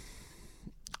this.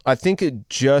 I think it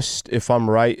just, if I'm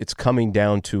right, it's coming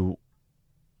down to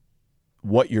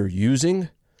what you're using.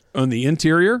 On the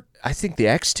interior? I think the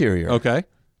exterior. Okay.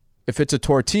 If it's a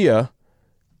tortilla,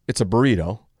 it's a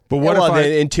burrito. But what if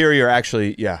the interior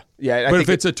actually, yeah. But if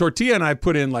it's a tortilla and I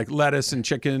put in like lettuce and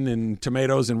chicken and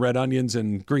tomatoes and red onions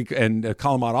and Greek and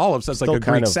Kalamata olives, that's like a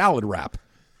Greek salad wrap.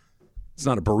 It's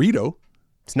not a burrito.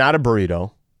 It's not a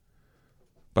burrito.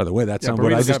 By the way, that sounds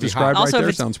what I just described right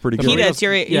there sounds pretty good. Pita, it's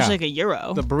usually like a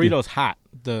gyro. The burrito's hot.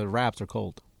 The wraps are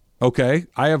cold. Okay.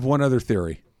 I have one other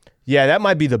theory. Yeah, that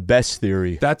might be the best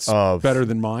theory. That's better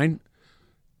than mine.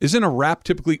 Isn't a wrap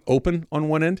typically open on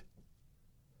one end?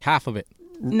 Half of it.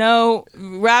 No,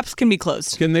 wraps can be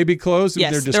closed. Can they be closed?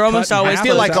 Yes, they're almost always. I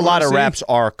feel like a lot of wraps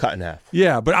are cut in half.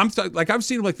 Yeah, but I've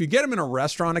seen if you get them in a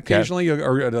restaurant occasionally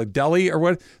or at a deli or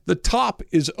what, the top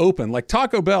is open. Like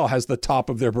Taco Bell has the top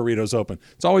of their burritos open.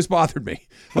 It's always bothered me.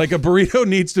 Like a burrito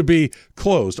needs to be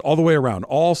closed all the way around.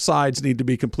 All sides need to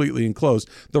be completely enclosed.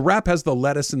 The wrap has the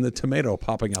lettuce and the tomato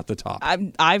popping out the top.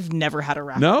 I've never had a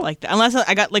wrap like that, unless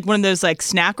I got like one of those like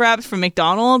snack wraps from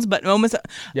McDonald's. But almost,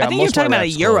 I think you're talking about a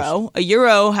gyro. A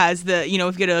gyro has the, if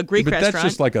you get a Greek restaurant. That's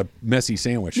just like a messy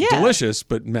sandwich. Yeah. Delicious,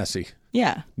 but messy.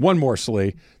 Yeah. One more,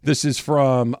 Slee. This is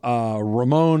from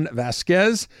Ramon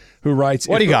Vasquez, who writes,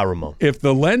 What do you got, Ramon? If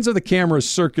the lens of the camera is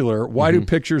circular, why do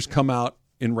pictures come out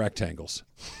in rectangles?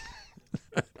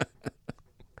 This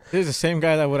is the same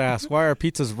guy that would ask, why are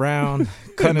pizzas round,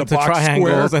 cut into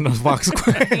triangles and those box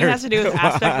squares? It has to do with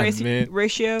aspect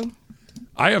ratio.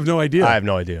 I have no idea. I have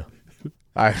no idea.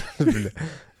 I have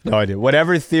no idea.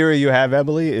 Whatever theory you have,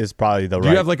 Emily, is probably the right. Do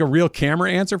you have like a real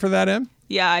camera answer for that, Em?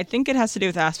 Yeah, I think it has to do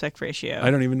with aspect ratio.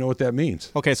 I don't even know what that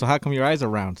means. Okay, so how come your eyes are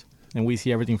round and we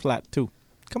see everything flat too?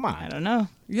 Come on. I don't know.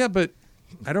 Yeah, but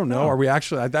I don't know. Are we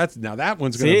actually? Now that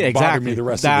one's going See, to bother exactly. me the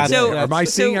rest That's- of the day. So- Am I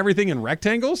seeing so- everything in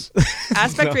rectangles?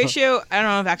 Aspect ratio, I don't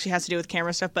know if it actually has to do with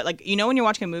camera stuff, but like, you know when you're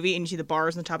watching a movie and you see the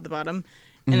bars on the top and the bottom,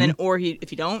 and then,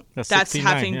 if you don't, That's that's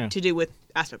 69, having yeah. to do with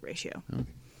aspect ratio.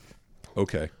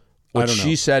 Okay. What I don't know.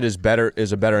 she said is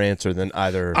a better answer than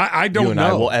either I don't you and know.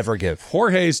 I will ever give.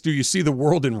 Jorge's, do you see the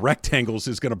world in rectangles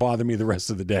is going to bother me the rest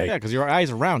of the day. Yeah, because your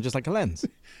eyes are round just like a lens.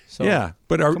 So, yeah,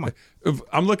 but come on. if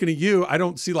I'm looking at you, I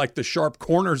don't see like the sharp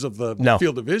corners of the No.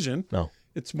 field of vision. No.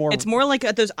 It's more. It's more like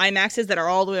at those IMAXs that are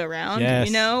all the way around, Yes.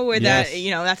 you know, where Yes. that,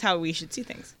 you know, that's how we should see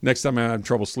things. Next time I have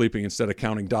trouble sleeping, instead of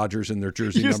counting Dodgers and their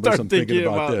jersey You numbers, start I'm thinking thinking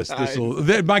about about this. eyes.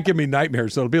 It might give me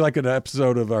nightmares. So it'll be like an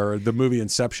episode of the movie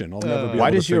Inception. I'll never be Why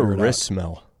able does to your figure it out. wrist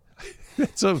smell?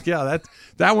 So yeah,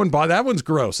 that one's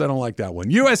gross. I don't like that one.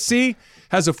 USC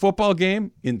has a football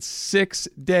game in 6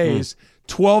 days.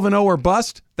 12-0 or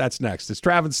bust. That's next. It's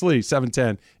Travis Lee,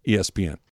 710 ESPN.